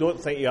don't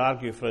think you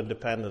argue for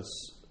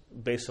independence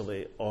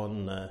basically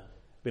on...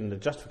 the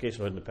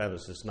justification of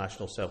independence is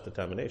national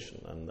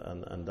self-determination,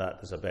 and that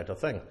is a better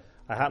thing.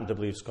 I happen to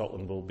believe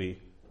Scotland will be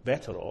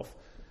better off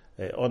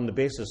on the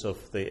basis of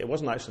it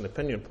wasn't actually an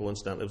opinion poll,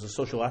 incidentally, it was a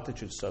social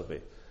attitude survey.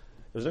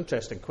 It was an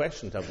interesting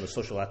question to have in the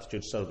social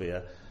attitude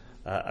survey.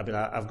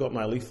 I've got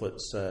my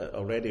leaflets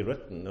already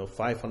written,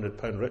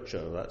 £500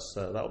 richer,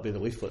 that'll be the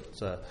leaflet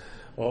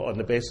on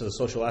the basis of the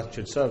social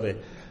attitude survey.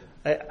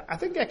 I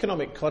think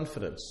economic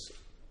confidence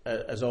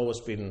has always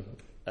been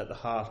at the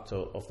heart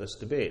of this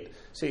debate.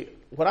 See,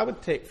 what I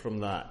would take from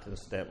that,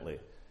 incidentally,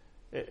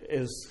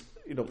 is,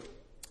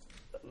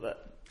 that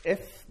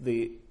if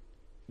the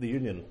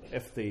Union,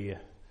 if the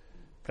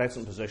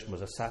present position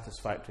was a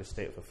satisfactory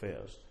state of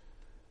affairs,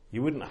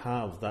 you wouldn't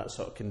have that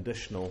sort of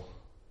conditional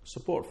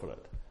support for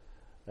it.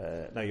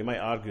 Now, you might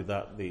argue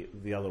that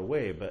the other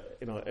way, but,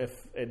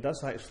 if it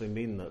does actually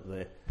mean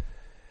that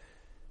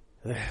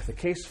the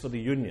case for the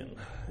Union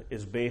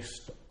is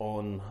based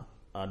on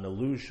an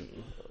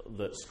illusion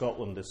that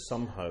Scotland is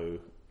somehow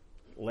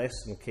less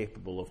than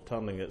capable of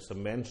turning its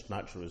immense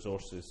natural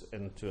resources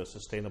into a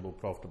sustainable,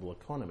 profitable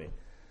economy.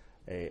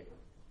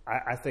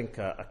 I think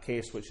a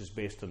case which is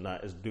based on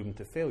that is doomed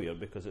to failure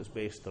because it's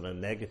based on a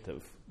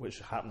negative, which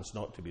happens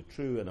not to be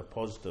true, and a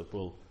positive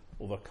will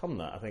overcome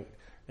that. I think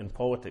in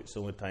politics,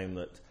 the only time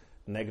that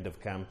negative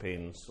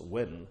campaigns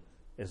win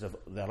is if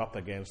they're up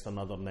against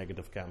another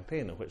negative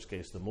campaign, in which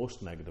case the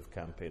most negative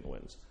campaign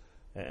wins.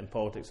 In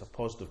politics, a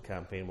positive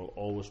campaign will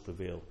always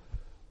prevail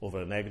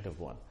over a negative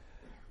one.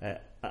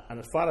 And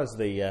as far as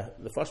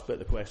the first bit of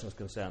the question is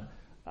concerned,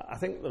 I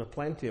think there are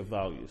plenty of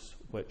values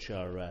which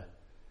are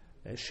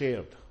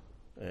shared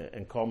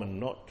in common,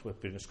 not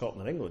with between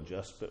Scotland and England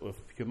just, but with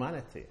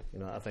humanity.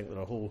 I think there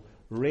are a whole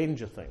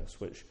range of things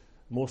which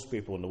most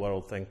people in the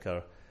world think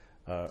are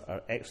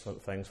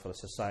excellent things for a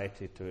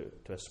society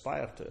to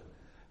aspire to.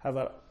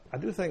 However, I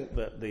do think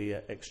that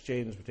the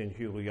exchange between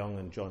Hugo Young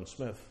and John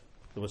Smith,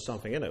 there was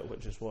something in it,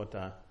 which is what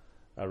I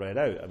read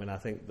out. I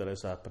think there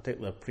is a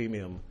particular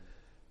premium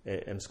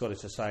in Scottish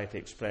society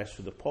expressed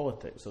through the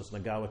politics. There's an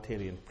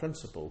egalitarian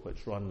principle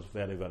which runs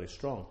very, very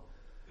strong.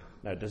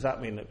 Now, does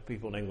that mean that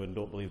people in England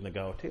don't believe in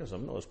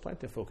egalitarianism? No, there's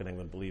plenty of folk in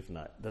England believe in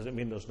that. Does it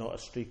mean there's not a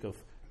streak of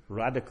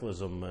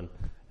radicalism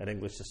in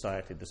English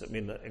society? Does it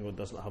mean that England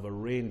doesn't have a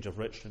range of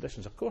rich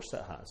traditions? Of course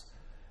it has.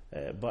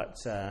 But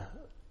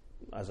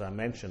as I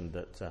mentioned,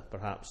 that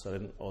perhaps there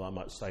isn't all that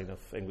much sign of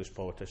English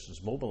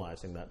politicians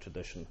mobilising that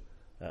tradition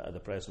at the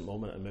present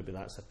moment, and maybe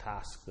that's a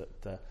task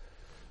that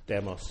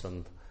Demos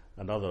and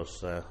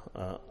others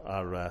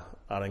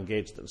are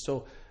engaged in.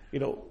 So,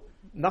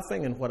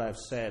 nothing in what I've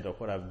said or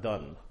what I've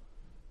done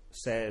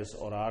says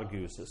or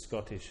argues that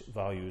Scottish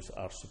values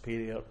are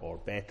superior or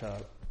better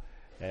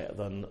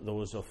than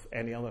those of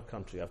any other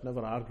country. I've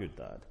never argued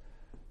that.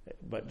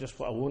 But just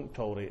what I won't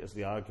tolerate is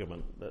the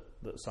argument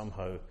that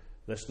somehow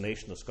this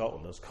nation of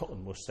Scotland, and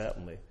Scotland most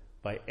certainly,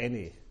 by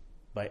any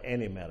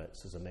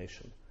merits as a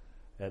nation,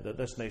 that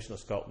this nation of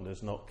Scotland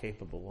is not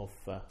capable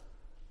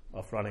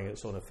of running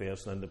its own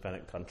affairs in an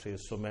independent country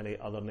as so many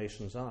other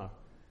nations are.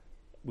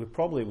 We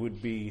probably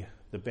would be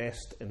the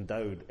best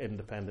endowed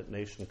independent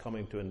nation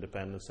coming to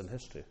independence in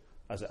history,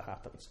 as it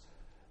happens.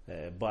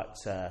 But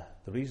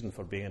the reason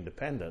for being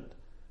independent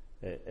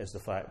is the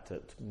fact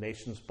that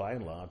nations, by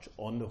and large,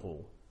 on the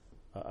whole,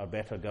 are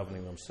better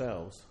governing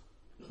themselves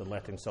than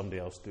letting somebody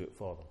else do it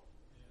for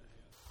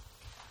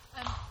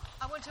them.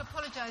 I want to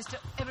apologise to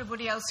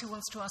everybody else who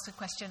wants to ask a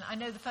question. I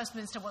know the First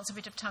Minister wants a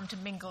bit of time to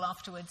mingle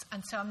afterwards,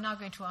 and so I'm now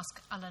going to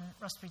ask Alan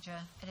Rusbridger,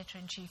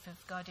 Editor-in-Chief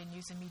of Guardian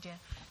News and Media,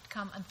 to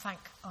come and thank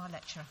our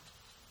lecturer.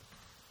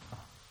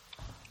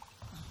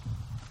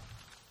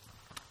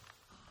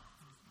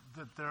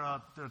 There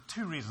are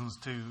two reasons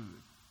to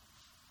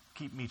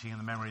keep meeting in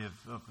the memory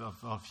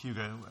of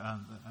Hugo,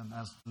 and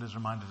as Liz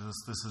reminded us,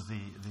 this is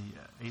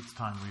the 8th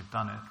time we've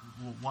done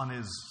it. One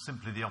is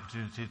simply the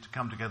opportunity to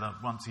come together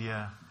once a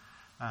year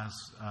as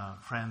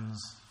friends,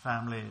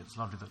 family. It's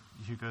lovely that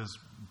Hugo's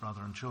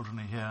brother and children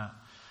are here,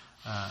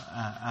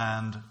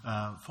 and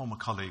former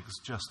colleagues,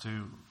 just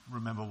to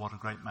remember what a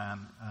great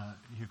man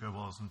Hugo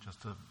was, and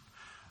just to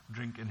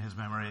drink in his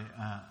memory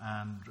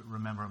and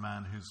remember a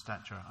man whose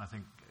stature, I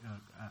think,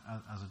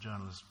 as a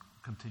journalist,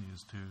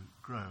 continues to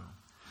grow.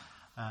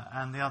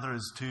 And the other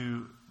is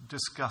to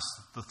discuss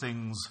the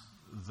things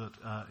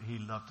that he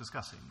loved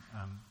discussing.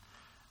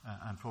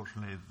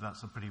 Unfortunately,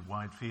 that's a pretty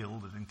wide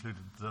field. It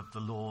included the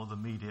law, the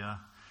media,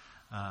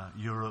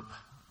 Europe,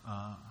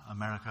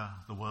 America,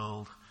 the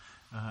world,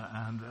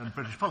 and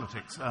British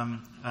politics.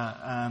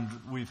 And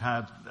we've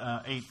had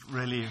 8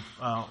 really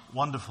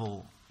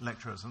wonderful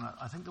lecturers. And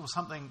I think there was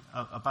something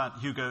about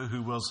Hugo,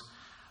 who was,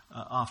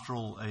 after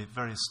all, a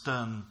very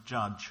stern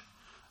judge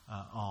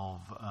of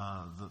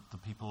the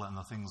people and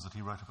the things that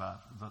he wrote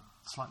about, that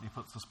slightly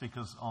puts the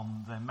speakers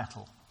on their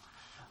mettle.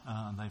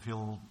 And they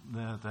feel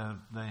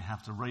they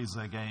have to raise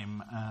their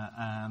game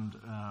and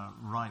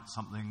write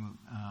something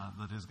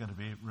that is going to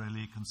be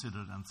really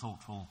considered and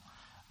thoughtful.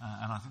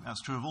 And I think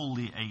that's true of all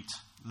the 8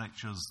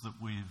 lectures that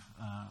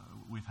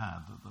we've had,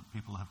 that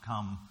people have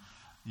come.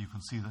 You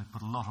can see they've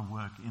put a lot of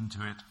work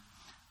into it,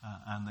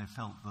 and they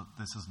felt that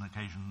this is an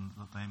occasion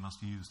that they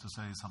must use to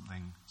say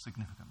something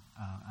significant.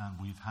 And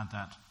we've had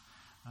that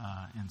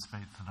in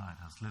spades tonight.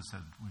 As Liz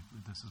said,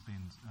 this has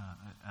been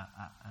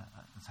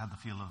it's had the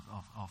feel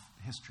of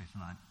history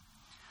tonight.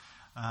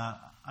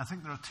 I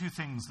think there are 2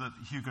 things that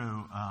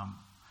Hugo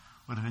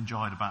would have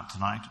enjoyed about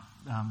tonight.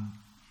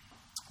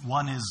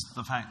 One is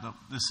the fact that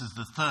this is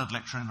the 3rd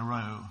lecture in a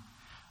row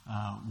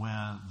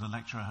where the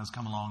lecturer has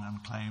come along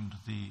and claimed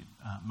the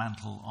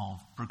mantle of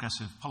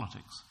progressive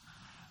politics.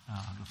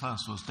 The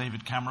first was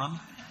David Cameron,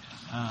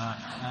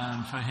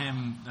 and for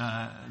him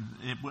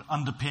it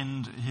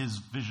underpinned his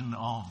vision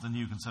of the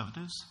New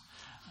Conservatives.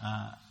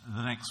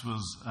 The next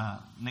was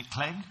Nick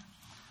Clegg.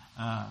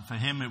 For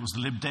him it was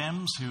the Lib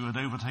Dems, who had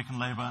overtaken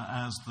Labour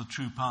as the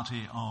true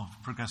party of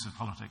progressive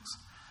politics.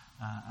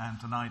 And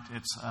tonight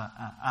it's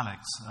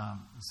Alex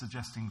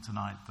suggesting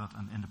tonight that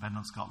an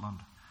independent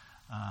Scotland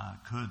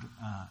could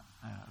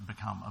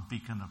become a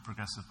beacon of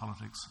progressive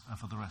politics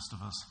for the rest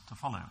of us to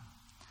follow.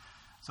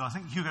 So I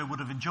think Hugo would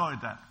have enjoyed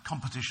that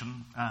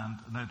competition, and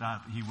no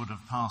doubt he would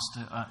have passed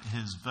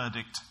his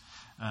verdict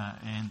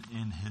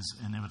in his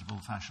inimitable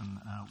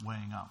fashion,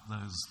 weighing up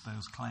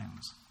those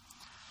claims.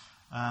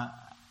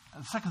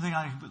 The second thing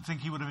I think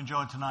he would have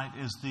enjoyed tonight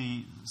is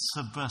the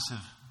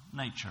subversive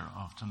nature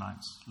of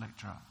tonight's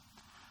lecture.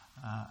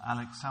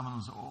 Alex Salmon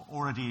has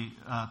already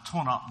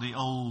torn up the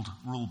old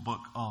rule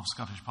book of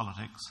Scottish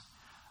politics.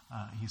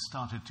 He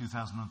started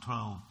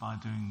 2012 by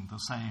doing the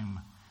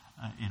same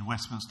in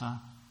Westminster.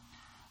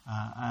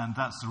 And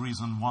that's the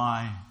reason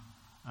why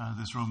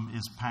this room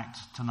is packed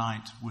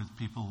tonight with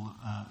people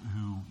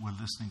who were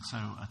listening so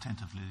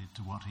attentively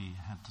to what he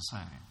had to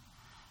say.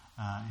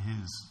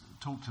 His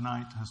talk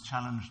tonight has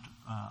challenged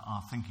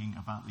our thinking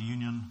about the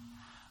Union,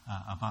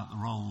 about the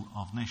role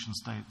of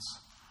nation-states,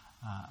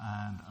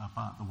 and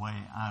about the way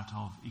out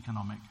of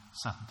economic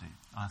certainty.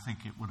 I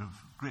think it would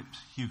have gripped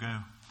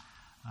Hugo,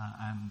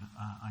 and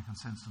I can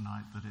sense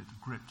tonight that it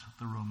gripped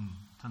the room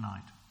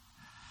tonight.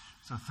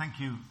 So thank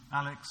you,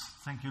 Alex.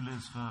 Thank you,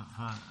 Liz, for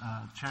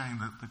chairing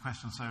the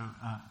question so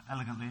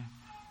elegantly.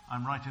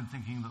 I'm right in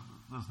thinking that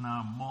there's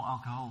now more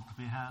alcohol to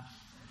be had,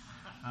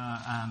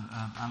 and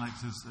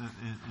Alex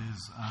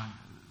is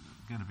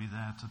going to be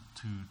there to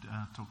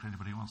talk to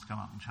anybody who wants to come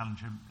up and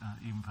challenge him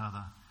even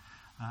further.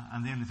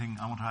 And the only thing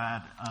I want to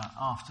add,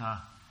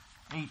 after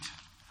 8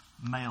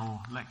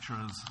 male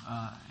lecturers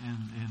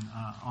in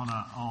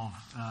honour of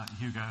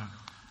Hugo,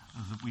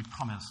 that we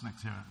promise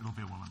next year it'll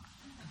be a woman.